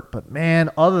Herbert, but man,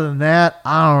 other than that,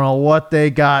 I don't know what they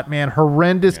got, man.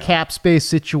 Horrendous cap space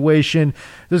situation.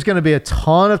 There's going to be a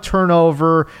ton of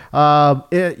turnover.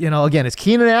 Again, is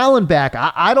Keenan Allen back?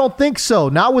 I don't think so.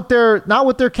 Not with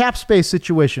their cap space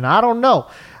situation. I don't know.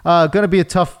 Going to be a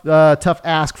tough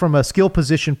ask from a skill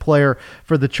position player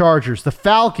for the Chargers. The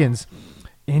Falcons,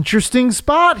 interesting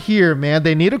spot here, man.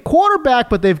 They need a quarterback,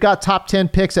 but they've got top 10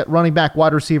 picks at running back,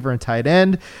 wide receiver, and tight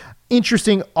end.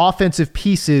 Interesting offensive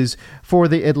pieces for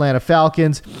the Atlanta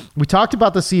Falcons. We talked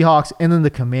about the Seahawks and then the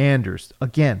Commanders.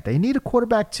 Again, they need a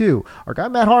quarterback too. Our guy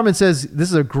Matt Harmon says this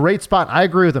is a great spot. I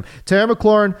agree with him. Terry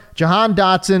McLaurin, Jahan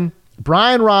Dotson,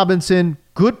 Brian Robinson,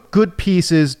 good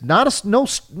pieces. No, just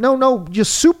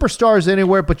superstars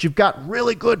anywhere, but you've got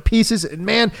really good pieces. And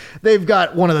man, they've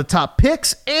got one of the top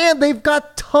picks, and they've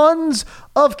got tons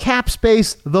of cap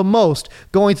space, the most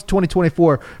going to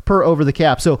 2024 per over the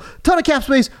cap. So ton of cap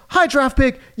space, high draft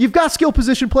pick. You've got skill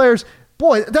position players.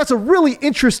 Boy, that's a really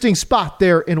interesting spot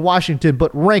there in Washington,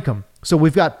 but rank them. So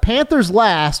we've got Panthers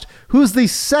last. Who's the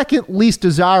second least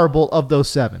desirable of those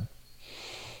seven?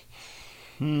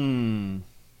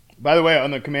 By the way,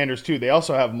 on the Commanders, too, they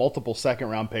also have multiple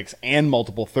second-round picks and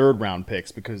multiple third-round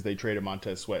picks because they traded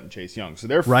Montez Sweat and Chase Young. So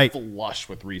they're flush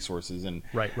with resources. And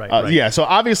Right. Yeah, so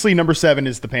obviously number 7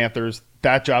 is the Panthers.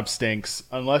 That job stinks.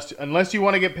 Unless you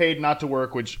want to get paid not to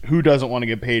work, which who doesn't want to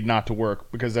get paid not to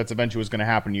work? Because that's eventually what's going to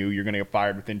happen to you. You're going to get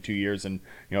fired within 2 years, and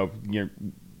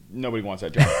nobody wants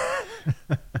that job.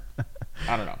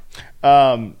 I don't know.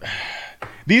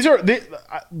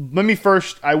 Let me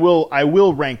first, I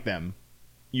will rank them.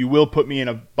 You will put me in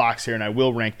a box here, and I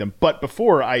will rank them. But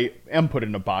before I am put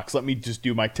in a box, let me just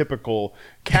do my typical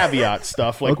caveat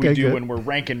stuff like we do when we're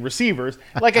ranking receivers.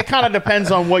 Like, it kind of depends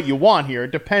on what you want here.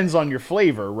 It depends on your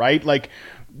flavor, right? Like,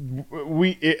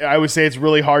 I would say it's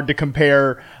really hard to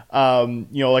compare,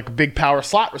 like a big power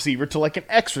slot receiver to like an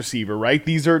X receiver, right?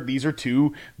 These are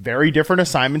two very different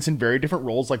assignments and very different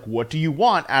roles. Like, what do you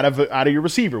want out of your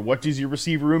receiver? What does your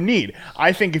receiver room need?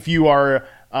 I think if you are,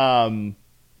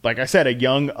 like I said, a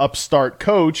young upstart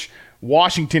coach,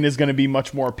 Washington is going to be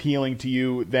much more appealing to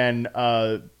you than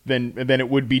it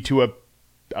would be to a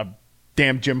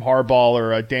damn Jim Harbaugh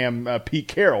or a damn Pete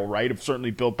Carroll, right? Of certainly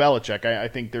Bill Belichick. I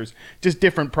think there's just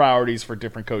different priorities for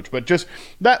different coach. But just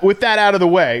that, with that out of the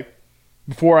way,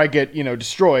 before I get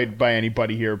destroyed by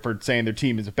anybody here for saying their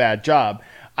team is a bad job,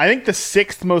 I think the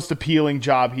 6th most appealing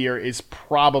job here is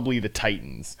probably the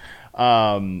Titans.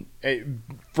 For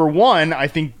one, I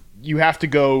think you have to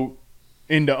go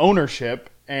into ownership,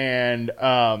 and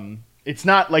it's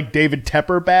not like David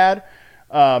Tepper bad,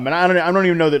 and I don't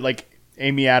even know that like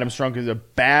Amy Adams Strunk is a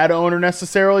bad owner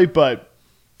necessarily, but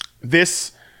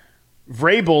this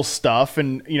Vrabel stuff,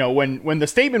 and when the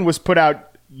statement was put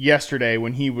out yesterday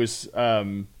when he was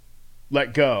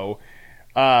let go,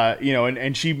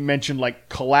 and she mentioned like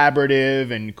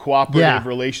collaborative and cooperative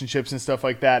relationships and stuff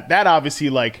like that. That obviously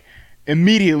like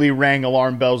immediately rang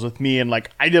alarm bells with me, and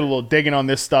like I did a little digging on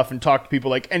this stuff and talked to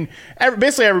people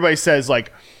basically everybody says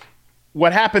like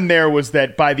what happened there was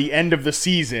that by the end of the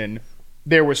season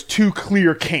there was 2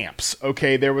 clear camps.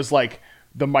 Okay, there was like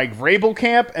the Mike Vrabel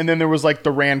camp, and then there was like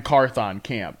the Rand Carthon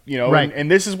camp. Right. And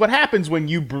this is what happens when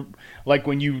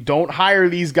you don't hire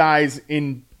these guys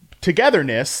in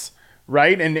togetherness,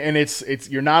 right? And it's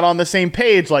you're not on the same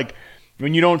page. Like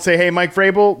when you don't say, hey, Mike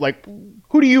Vrabel, like,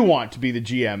 who do you want to be the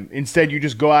GM? Instead, you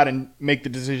just go out and make the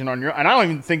decision on your own. And I don't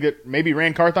even think that maybe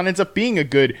Rand Carthon ends up being a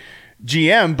good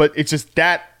GM, but it's just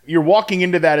that you're walking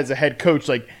into that as a head coach.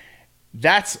 Like,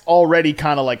 that's already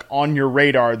kind of like on your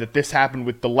radar that this happened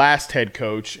with the last head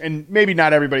coach. And maybe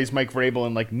not everybody's Mike Vrabel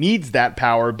and like needs that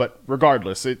power, but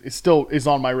regardless, it still is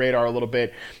on my radar a little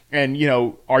bit. And,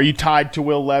 are you tied to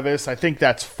Will Levis? I think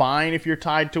that's fine if you're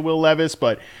tied to Will Levis,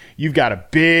 but you've got a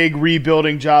big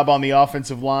rebuilding job on the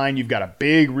offensive line. You've got a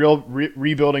big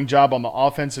rebuilding job on the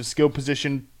offensive skill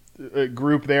position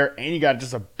group there, and you got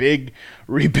just a big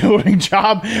rebuilding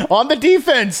job on the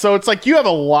defense. So it's like you have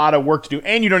a lot of work to do,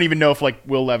 and you don't even know if like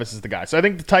Will Levis is the guy. So I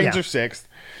think the Titans are 6th.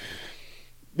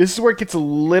 this is where it gets a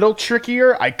little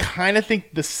trickier. I kind of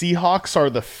think the Seahawks are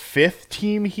the 5th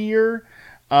team here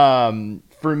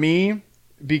for me,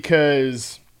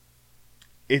 because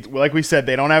like we said,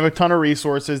 they don't have a ton of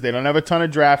resources. They don't have a ton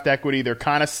of draft equity. They're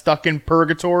kind of stuck in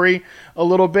purgatory a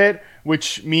little bit,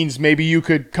 which means maybe you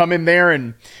could come in there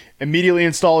and immediately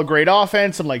install a great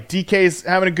offense, and like DK's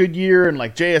having a good year, and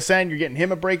like JSN, you're getting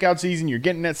him a breakout season. You're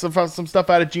getting some stuff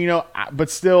out of Geno, but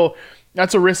still,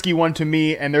 that's a risky one to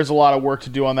me, and there's a lot of work to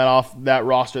do on that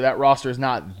roster. That roster is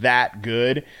not that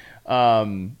good.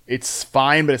 It's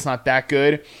fine, but it's not that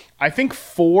good. I think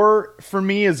 4 for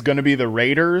me is going to be the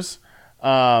Raiders.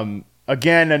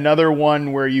 Again, another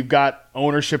one where you've got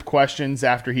ownership questions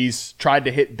after he's tried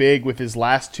to hit big with his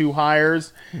last 2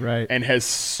 hires, right, and has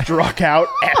struck out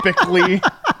epically.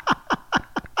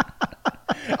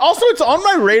 Also, it's on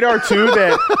my radar too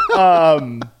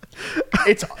that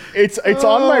it's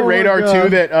on my radar too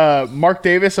that Mark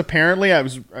Davis, apparently, I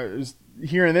was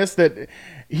hearing this, that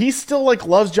he still like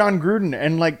loves John Gruden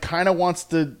and like kind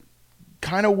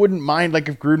of wouldn't mind like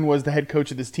if Gruden was the head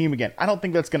coach of this team again. I don't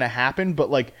think that's going to happen, but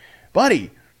like,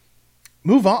 buddy,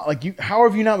 move on. Like, how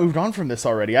have you not moved on from this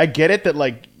already? I get it that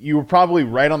like you were probably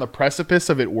right on the precipice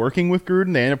of it working with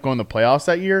Gruden. They ended up going to the playoffs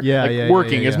that year.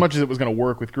 Working as much as it was going to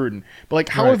work with Gruden. But like,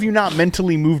 how have you not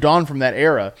mentally moved on from that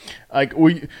era? Like,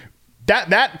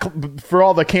 that for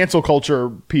all the cancel culture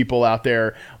people out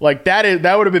there, like that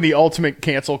would have been the ultimate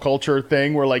cancel culture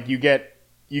thing, where like you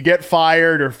get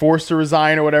fired or forced to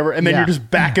resign or whatever, and then you're just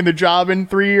back in the job in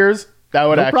 3 years. That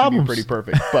would be pretty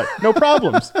perfect, but no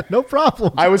problems. No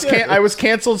problems. I was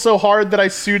canceled so hard that I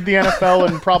sued the NFL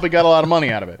and probably got a lot of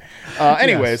money out of it.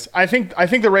 Anyways, yes. I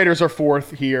think the Raiders are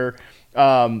 4th here.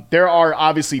 There are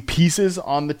obviously pieces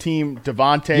on the team: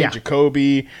 Devontae,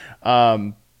 Jacoby,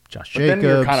 Josh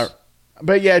Jacobs.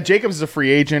 But yeah, Jacobs is a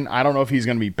free agent. I don't know if he's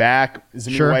going to be back.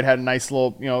 Zamir White had a nice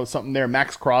little, something there.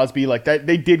 Max Crosby, like that.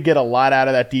 They did get a lot out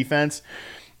of that defense.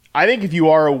 I think if you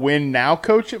are a win now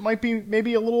coach, it might be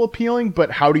maybe a little appealing, but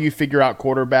how do you figure out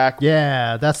quarterback?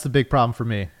 Yeah, that's the big problem for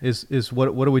me is what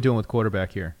are we doing with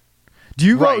quarterback here? Do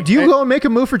you go and make a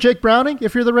move for Jake Browning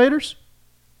if you're the Raiders?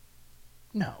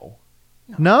 No?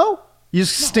 You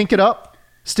just stink up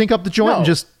the joint and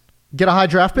just get a high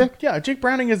draft pick? Yeah, Jake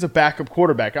Browning is a backup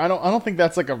quarterback. I don't think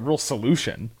that's like a real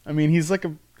solution. I mean, he's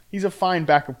a fine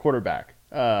backup quarterback.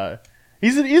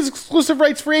 He's exclusive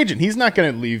rights free agent. He's not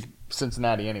going to leave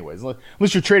Cincinnati anyways,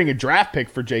 unless you're trading a draft pick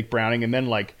for Jake Browning, and then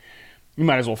like you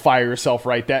might as well fire yourself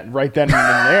right then and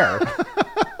there.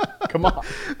 Come on.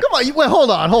 Wait,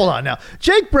 hold on now.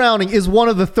 Jake Browning is one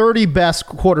of the 30 best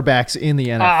quarterbacks in the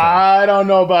NFL. I don't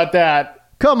know about that.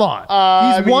 Come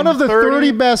on. He's one of the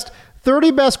 30 best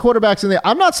quarterbacks in the.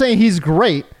 I'm not saying he's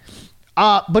great,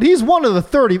 but he's one of the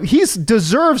 30. He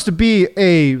deserves to be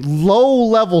a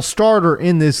low-level starter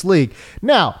in this league.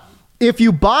 Now, if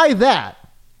you buy that,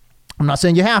 I'm not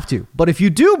saying you have to, but if you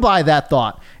do buy that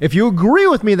thought, if you agree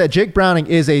with me that Jake Browning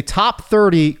is a top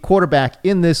 30 quarterback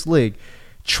in this league,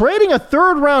 trading a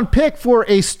 3rd-round pick for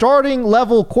a starting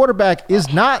level quarterback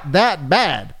is not that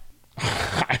bad.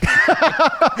 I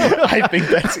think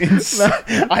that's insane.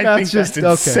 That's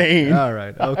insane.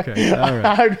 Okay. All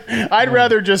right. I'd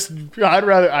rather.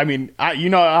 I mean, you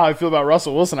know how I feel about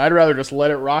Russell Wilson. I'd rather just let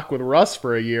it rock with Russ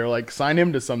for a year. Like sign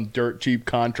him to some dirt cheap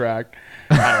contract.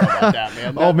 I don't know about that,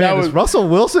 man. Is Russell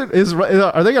Wilson?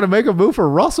 Are they going to make a move for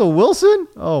Russell Wilson?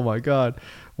 Oh my God!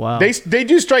 Wow. They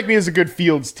do strike me as a good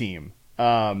Fields team.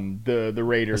 The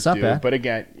Raiders do, bad. But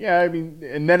again, yeah, I mean,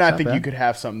 and then I think you could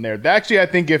have something there. Actually, I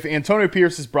think if Antonio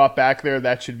Pierce is brought back there,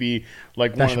 that should be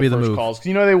like one of the first calls.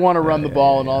 'Cause, they want to run the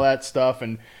ball and all that stuff,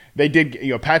 and they did.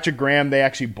 Patrick Graham, they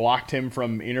actually blocked him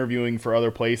from interviewing for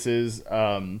other places.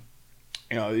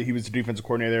 He was the defensive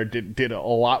coordinator there, did a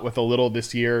lot with a little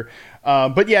this year.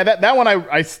 But yeah, that one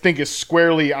I think is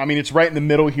squarely. I mean, it's right in the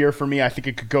middle here for me. I think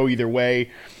it could go either way.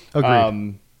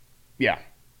 Agreed.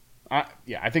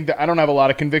 I think that I don't have a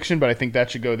lot of conviction, but I think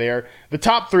that should go there. The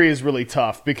top 3 is really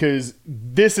tough because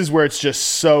this is where it's just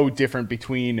so different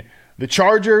between the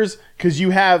Chargers, because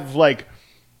you have like,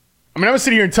 I'm going to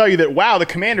sit here and tell you that, wow, the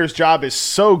Commanders' job is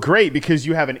so great because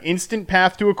you have an instant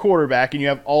path to a quarterback and you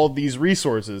have all of these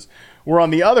resources. Where on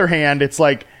the other hand, it's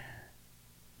like,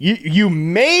 You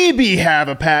maybe have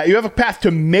a path. You have a path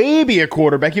to maybe a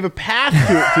quarterback. You have a path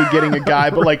to getting a guy,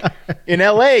 but like in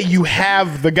LA, you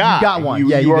have the guy. You got one.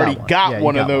 You already got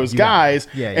one of those guys.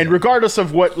 And regardless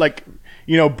of what, like,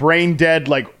 brain dead,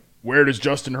 like where does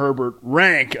Justin Herbert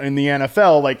rank in the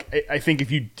NFL? Like, I think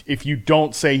if you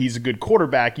don't say he's a good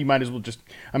quarterback, you might as well just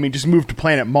move to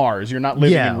planet Mars. You're not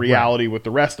living in reality with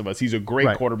the rest of us. He's a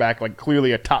great quarterback, like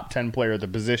clearly a top 10 player at the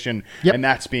position, and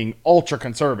that's being ultra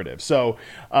conservative. So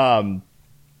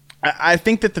I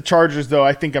think that the Chargers, though,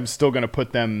 I think I'm still going to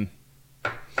put them.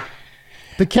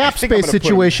 The cap space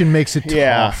situation makes it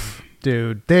tough,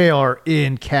 dude. They are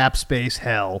in cap space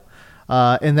hell.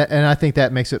 And I think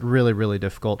that makes it really, really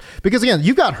difficult. Because, again,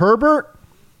 you got Herbert,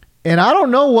 and I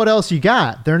don't know what else you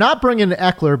got. They're not bringing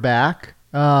Eckler back.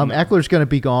 Eckler's going to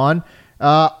be gone.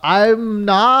 I'm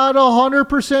not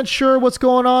 100% sure what's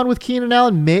going on with Keenan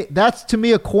Allen. That's, to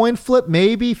me, a coin flip,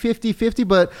 maybe 50-50,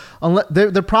 but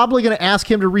they're probably going to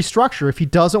ask him to restructure. If he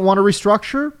doesn't want to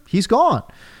restructure, he's gone.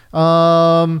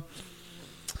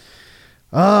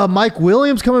 Mike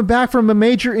Williams coming back from a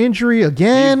major injury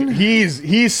again.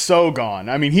 He's so gone.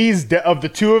 I mean, of the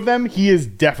two of them, he is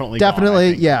definitely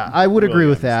gone, I would agree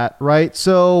with that, right?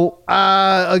 So,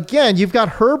 again, you've got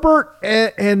Herbert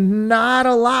and not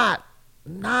a lot.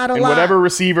 Whatever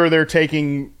receiver they're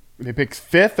taking, they pick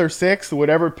 5th or 6th,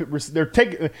 whatever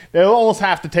they'll almost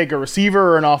have to take a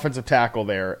receiver or an offensive tackle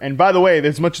there. And by the way,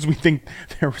 as much as we think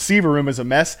their receiver room is a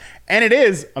mess, and it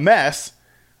is a mess,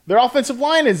 their offensive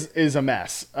line is a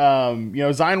mess.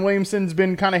 Zion Williamson's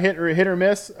been kind of hit or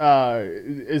miss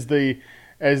as the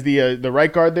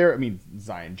right guard there. I mean,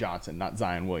 Zion Johnson, not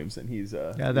Zion Williamson. He's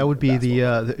that would be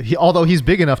although he's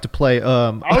big enough to play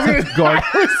guard.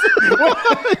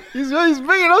 he's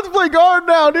big enough to play guard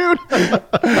now, dude.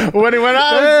 when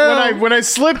I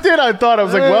slipped it, I thought I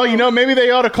was like, well, maybe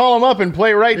they ought to call him up and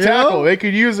play right tackle. They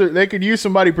could use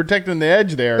somebody protecting the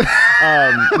edge there.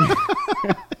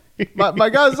 My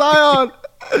guy Zion,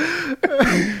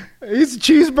 he's a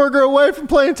cheeseburger away from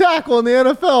playing tackle in the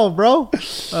NFL, bro.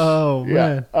 Oh,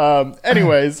 man.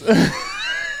 Anyways,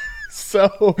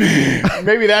 so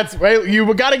maybe that's right.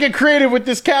 You got to get creative with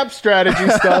this cap strategy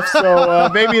stuff.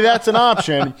 So maybe that's an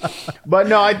option. But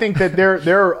no, I think that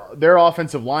their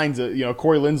offensive lines.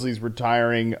 Corey Linsley's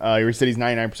retiring. He said he's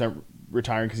 99%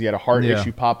 retiring because he had a heart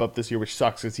issue pop up this year, which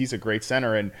sucks because he's a great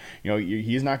center, and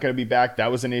he's not going to be back.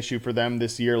 That was an issue for them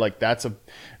this year. Like that's the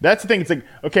thing. It's like,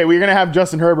 okay, we're going to have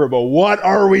Justin Herbert, but what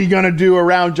are we going to do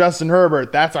around Justin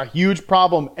Herbert? That's a huge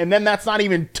problem. And then that's not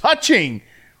even touching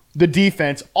the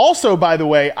defense. Also, by the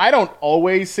way, I don't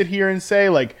always sit here and say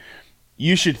like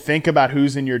you should think about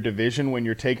who's in your division when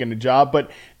you're taking a job,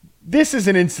 but this is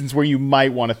an instance where you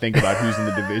might want to think about who's in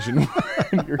the division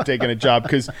when you're taking a job,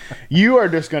 because you are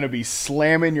just going to be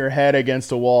slamming your head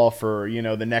against a wall for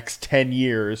the next 10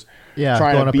 years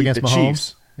trying to beat the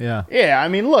Chiefs. I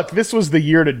mean, look, this was the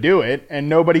year to do it, and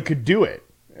nobody could do it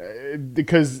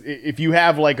because if you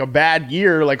have like a bad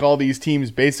year like all these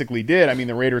teams basically did. I mean,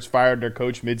 the Raiders fired their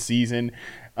coach mid-season.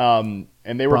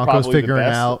 And they were Broncos probably figuring the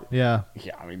best. Out. Yeah.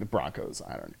 I mean, the Broncos.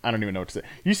 I don't even know what to say.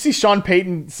 You see, Sean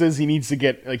Payton says he needs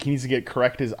to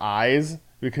correct his eyes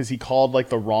because he called like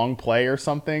the wrong play or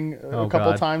something a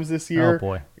couple times this year. Oh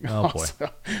boy.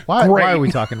 Why are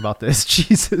we talking about this?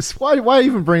 Jesus. Why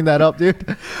even bring that up, dude?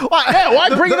 Why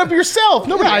bring it up yourself?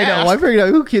 Nobody asked. I know. Why bring it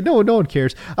up? No one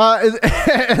cares. And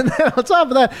then on top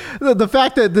of that, the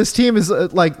fact that this team is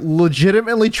like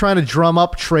legitimately trying to drum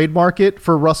up trade market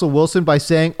for Russell Wilson by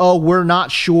saying, "Oh, we're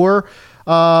not sure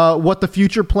what the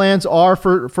future plans are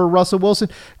for Russell Wilson."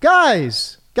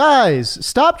 Guys,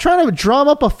 stop trying to drum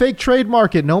up a fake trade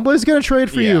market. Nobody's going to trade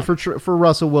for you for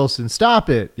Russell Wilson. Stop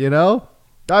it,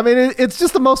 I mean, it's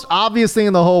just the most obvious thing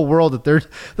in the whole world that they're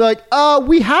like,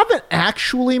 we haven't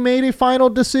actually made a final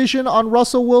decision on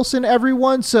Russell Wilson,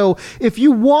 everyone. So if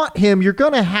you want him, you're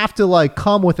going to have to like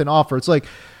come with an offer. It's like,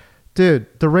 dude,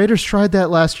 the Raiders tried that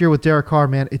last year with Derek Carr,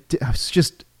 man. It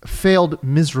just failed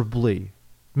miserably.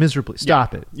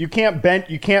 Stop it. You can't bench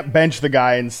the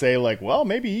guy and say like, well,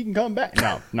 maybe he can come back.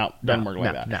 No, doesn't work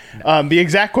like that. No. The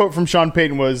exact quote from Sean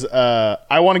Payton was,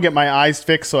 I want to get my eyes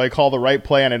fixed so I call the right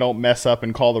play and I don't mess up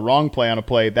and call the wrong play on a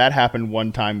play. That happened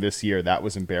one time this year. That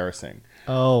was embarrassing.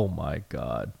 Oh my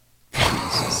God.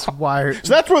 So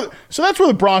that's where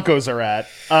the Broncos are at.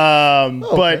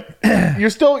 But you're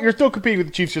still competing with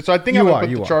the Chiefs here. So I think I'm going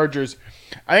to put the Chargers.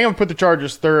 I think I'm going to put the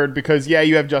Chargers third because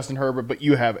you have Justin Herbert, but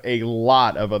you have a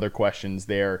lot of other questions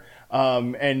there.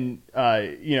 It's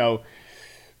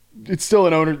still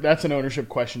that's an ownership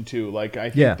question too. Like I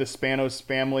think the Spanos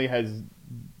family has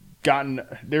gotten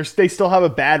they still have a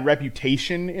bad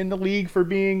reputation in the league for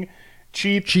being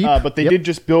cheap. But they did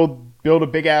just build a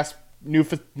big ass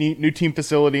new team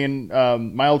facility in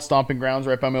my old stomping grounds,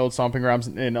 right by my old stomping grounds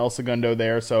in El Segundo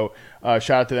there. So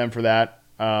shout out to them for that.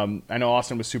 I know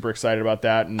Austin was super excited about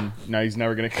that, and now he's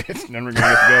never gonna get to go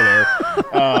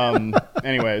there.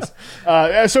 Anyways,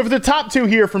 so for the top two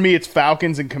here for me, it's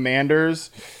Falcons and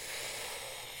Commanders.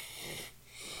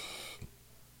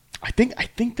 I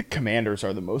think the Commanders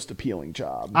are the most appealing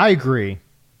job. I agree.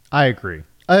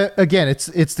 Again,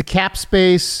 it's the cap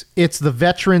space. It's the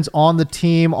veterans on the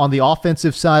team on the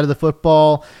offensive side of the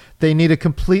football. They need to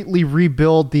completely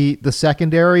rebuild the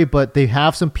secondary, but they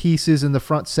have some pieces in the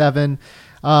front seven.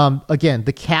 Again,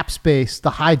 the cap space,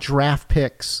 the high draft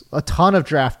picks, a ton of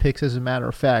draft picks, as a matter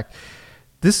of fact.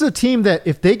 This is a team that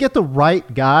if they get the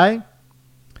right guy,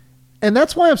 and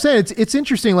that's why I'm saying it's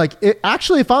interesting. Like,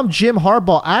 actually, if I'm Jim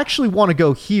Harbaugh, I actually want to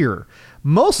go here.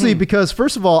 Mostly because,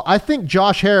 first of all, I think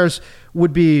Josh Harris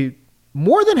would be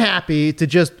more than happy to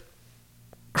just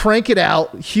crank it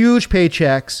out, huge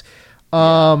paychecks,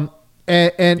 and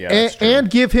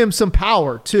give him some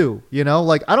power too. You know,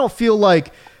 like I don't feel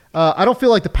like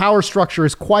the power structure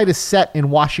is quite as set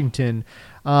in Washington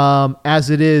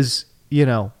as it is, you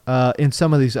know, in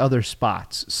some of these other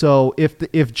spots. So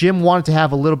if Jim wanted to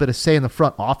have a little bit of say in the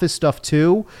front office stuff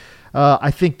too,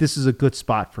 I think this is a good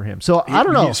spot for him. So I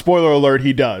don't know. Spoiler alert,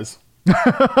 he does.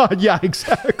 Yeah,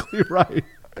 exactly right.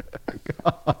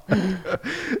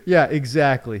 Yeah,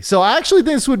 exactly. So I actually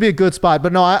think this would be a good spot,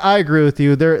 but no, I agree with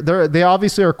you. They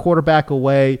obviously are a quarterback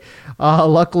away.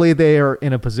 Luckily, they are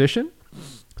in a position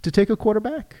to take a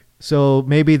quarterback. So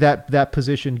maybe that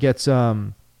position gets,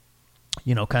 kind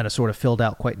of sort of filled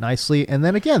out quite nicely. And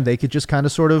then again, they could just kind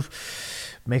of sort of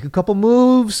make a couple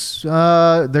moves.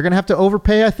 They're going to have to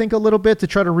overpay, I think, a little bit to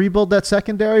try to rebuild that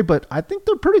secondary, but I think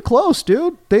they're pretty close,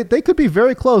 dude. They could be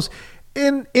very close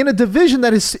in a division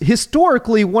that is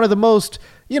historically one of the most,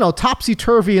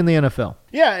 topsy-turvy in the NFL.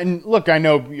 Yeah, and look,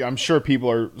 I'm sure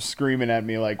people are screaming at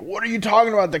me like, what are you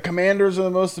talking about? The Commanders are the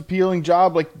most appealing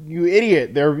job. Like, you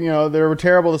idiot. They were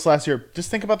terrible this last year. Just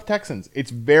think about the Texans.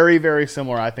 It's very, very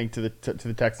similar, I think, to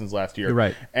the Texans last year. You're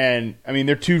right. And I mean,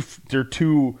 they're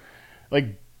two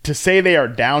like, to say they are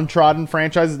downtrodden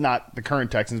franchises, not the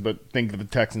current Texans, but think of the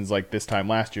Texans like this time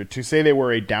last year. To say they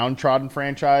were a downtrodden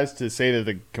franchise, to say that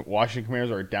the Washington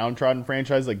Commanders are a downtrodden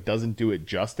franchise, like, doesn't do it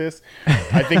justice.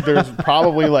 I think there's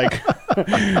probably like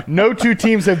no two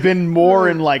teams have been more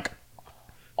in like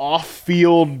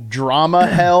off-field drama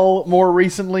hell more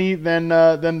recently than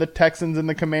the Texans and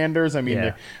the Commanders. I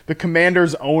mean, the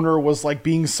Commanders owner was like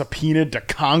being subpoenaed to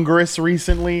Congress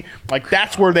recently. Like,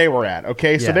 that's where they were at.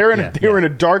 Okay, so they were in a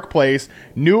dark place.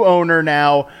 New owner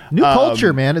now. New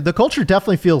culture, man. The culture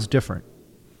definitely feels different.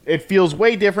 It feels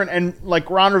way different, and like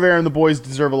Ron Rivera and the boys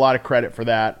deserve a lot of credit for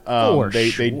that.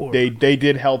 They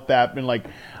did help that, and like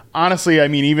honestly, I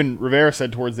mean, even Rivera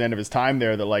said towards the end of his time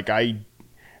there that like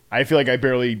I feel like I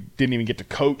barely didn't even get to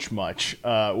coach much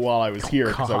while I was here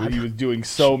because he was doing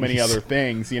so many other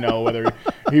things, whether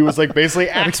he was like basically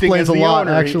acting as the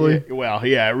owner. Actually.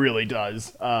 It really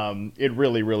does. It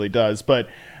really, really does. But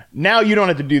now you don't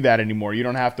have to do that anymore. You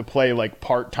don't have to play like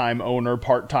part-time owner,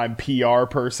 part-time PR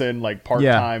person, like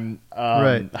part-time.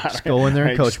 Right. Just go in there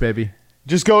and coach, baby.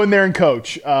 Just go in there and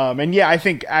coach. And yeah, I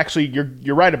think actually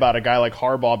you're right about a guy like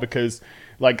Harbaugh because –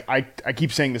 like, I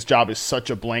keep saying this job is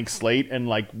such a blank slate, and,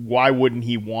 like, why wouldn't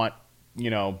he want,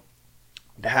 to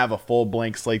have a full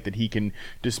blank slate that he can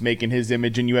just make in his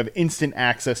image, and you have instant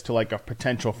access to, like, a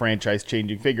potential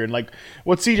franchise-changing figure. And, like,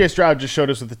 what C.J. Stroud just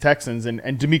showed us with the Texans, and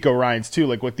DeMeco Ryans, too,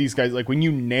 like, what these guys, like, when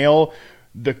you nail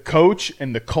the coach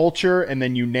and the culture, and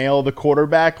then you nail the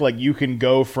quarterback, like, you can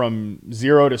go from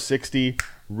 0 to 60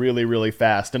 really, really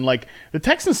fast. And, like, the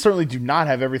Texans certainly do not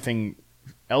have everything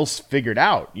else figured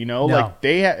out, No. Like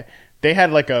they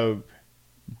had like a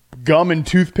gum and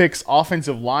toothpicks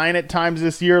offensive line at times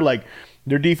this year. Like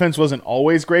their defense wasn't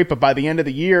always great, but by the end of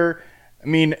the year, I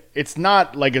mean, it's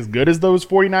not like as good as those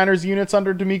 49ers units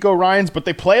under DeMeco Ryans, but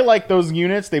they play like those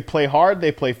units. They play hard,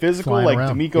 they play physical. Flying like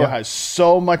around. DeMeco has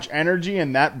so much energy,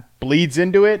 and that bleeds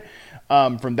into it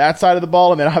from that side of the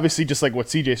ball. And then obviously just like what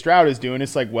CJ Stroud is doing,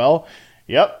 it's like, well,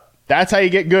 yep. That's how you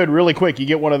get good really quick. You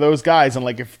get one of those guys. And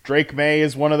like if Drake May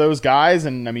is one of those guys,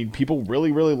 and I mean people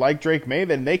really, really like Drake May,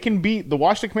 then they can be the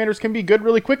Washington Commanders can be good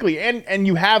really quickly. And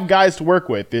you have guys to work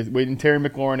with Terry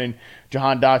McLaurin and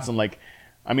Jahan Dotson. Like,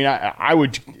 I mean, I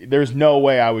would. There's no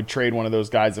way I would trade one of those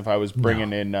guys if I was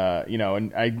bringing in,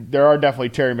 And there are definitely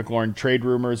Terry McLaurin trade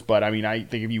rumors, but I mean, I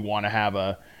think if you want to have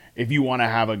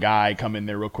a guy come in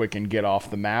there real quick and get off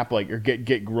the map, like or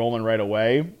get rolling right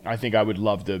away, I think I would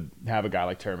love to have a guy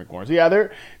like Terry McLaurin. So yeah,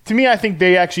 to me, I think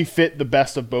they actually fit the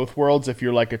best of both worlds. If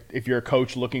you're a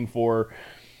coach looking for,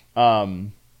 a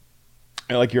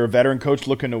like you're a veteran coach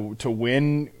looking to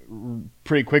win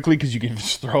pretty quickly because you can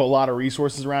just throw a lot of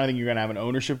resources around. I think you're going to have an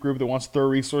ownership group that wants to throw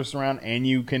resources around, and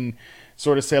you can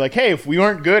sort of say like, hey, if we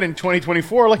weren't good in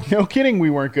 2024, like no kidding,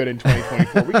 we weren't good in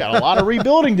 2024. We got a lot of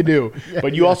rebuilding to do,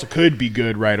 but you also could be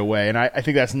good right away. And I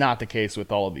think that's not the case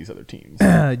with all of these other teams. For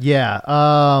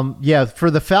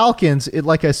the Falcons,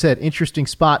 like I said, interesting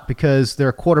spot because they're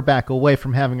a quarterback away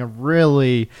from having a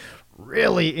really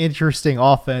interesting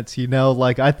offense.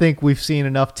 Like I think we've seen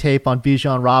enough tape on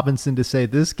Bijan Robinson to say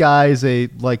this guy is a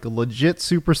legit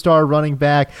superstar running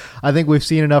back. I think we've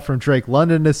seen enough from Drake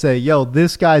London to say,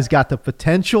 this guy's got the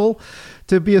potential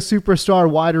to be a superstar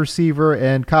wide receiver,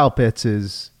 and Kyle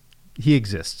Pitts he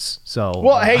exists.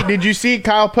 So, hey, did you see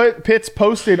Kyle Pitts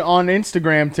posted on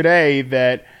Instagram today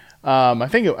that I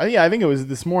think it was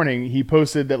this morning. He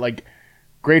posted that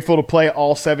grateful to play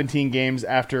all 17 games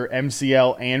after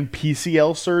MCL and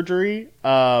PCL surgery.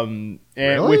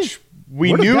 Really? Which we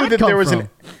Where did knew that that there come was from?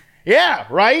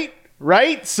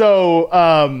 Right.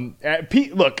 So,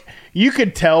 look, you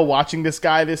could tell watching this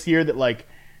guy this year that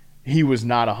he was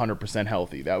not 100%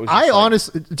 healthy. That was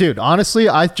honestly,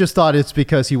 I just thought it's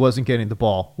because he wasn't getting the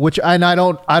ball, and I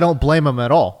don't blame him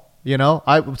at all.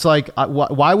 It's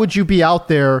why would you be out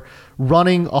there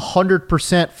running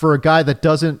 100% for a guy that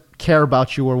doesn't care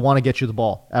about you or want to get you the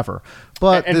ball ever?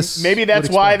 But maybe that's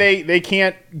why they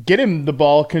can't get him the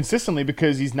ball consistently,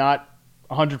 because he's not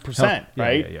 100%,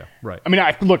 right? Yeah, right. I mean,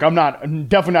 I'm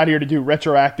definitely not here to do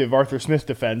retroactive Arthur Smith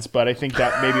defense, but I think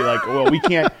that maybe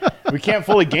we can't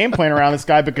fully game plan around this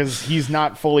guy because he's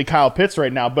not fully Kyle Pitts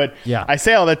right now. But I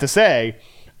say all that to say,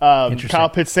 Kyle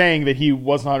Pitts saying that he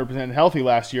wasn't 100% healthy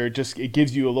last year, it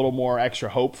gives you a little more extra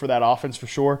hope for that offense for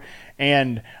sure.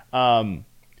 And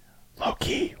low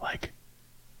key,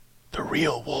 the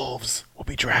real Wolves will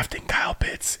be drafting Kyle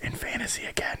Pitts in fantasy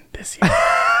again this year.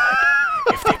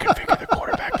 If they can figure the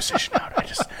quarterback position out, I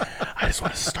just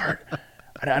want to start.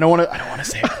 I don't want to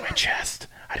say it with my chest.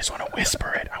 I just want to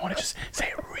whisper it. I want to just say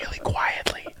it really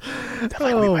quietly. That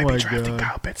we might be drafting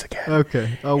Kyle Pitts again.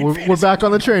 Okay. We're back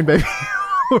on the train, baby.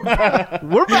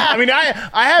 We're back. I mean, I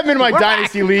have him in my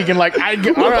dynasty league, and I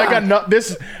got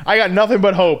nothing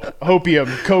but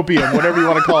copium, whatever you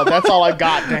want to call it. That's all I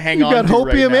got to hang on to. You got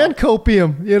hopium and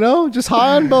copium, just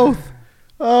high on both.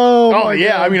 Oh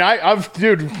yeah. God. I mean,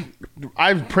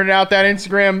 I've printed out that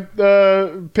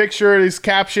Instagram picture, this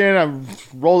caption.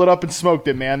 I've rolled it up and smoked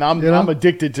it, man. I'm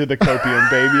addicted to the copium,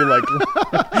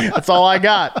 baby. That's all I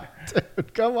got.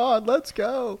 Dude, come on, let's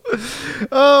go.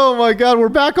 Oh my God, we're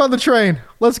back on the train.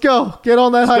 Let's go. Get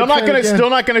on that hype train again. Still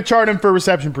not gonna chart him for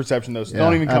reception perception though. So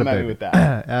don't even come at me with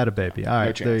that. Atta baby. All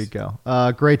right, there you go.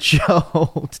 Great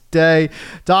show today,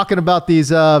 talking about these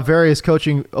various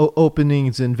coaching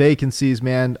openings and vacancies.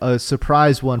 Man, a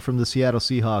surprise one from the Seattle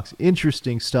Seahawks.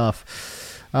 Interesting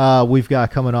stuff. We've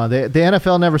got coming on. The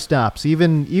NFL never stops,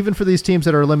 even for these teams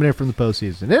that are eliminated from the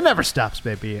postseason. It never stops,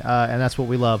 baby, and that's what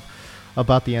we love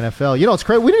about the NFL. It's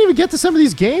great. We didn't even get to some of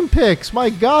these game picks. My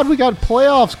God, we got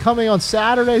playoffs coming on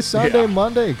Saturday, Sunday,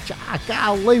 Monday.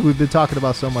 Golly, we've been talking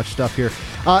about so much stuff here.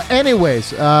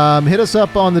 Anyways, hit us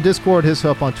up on the Discord, hit us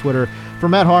up on Twitter. For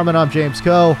Matt Harmon, I'm James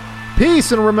Coe.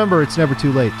 Peace, and remember, it's never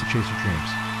too late to chase your dreams.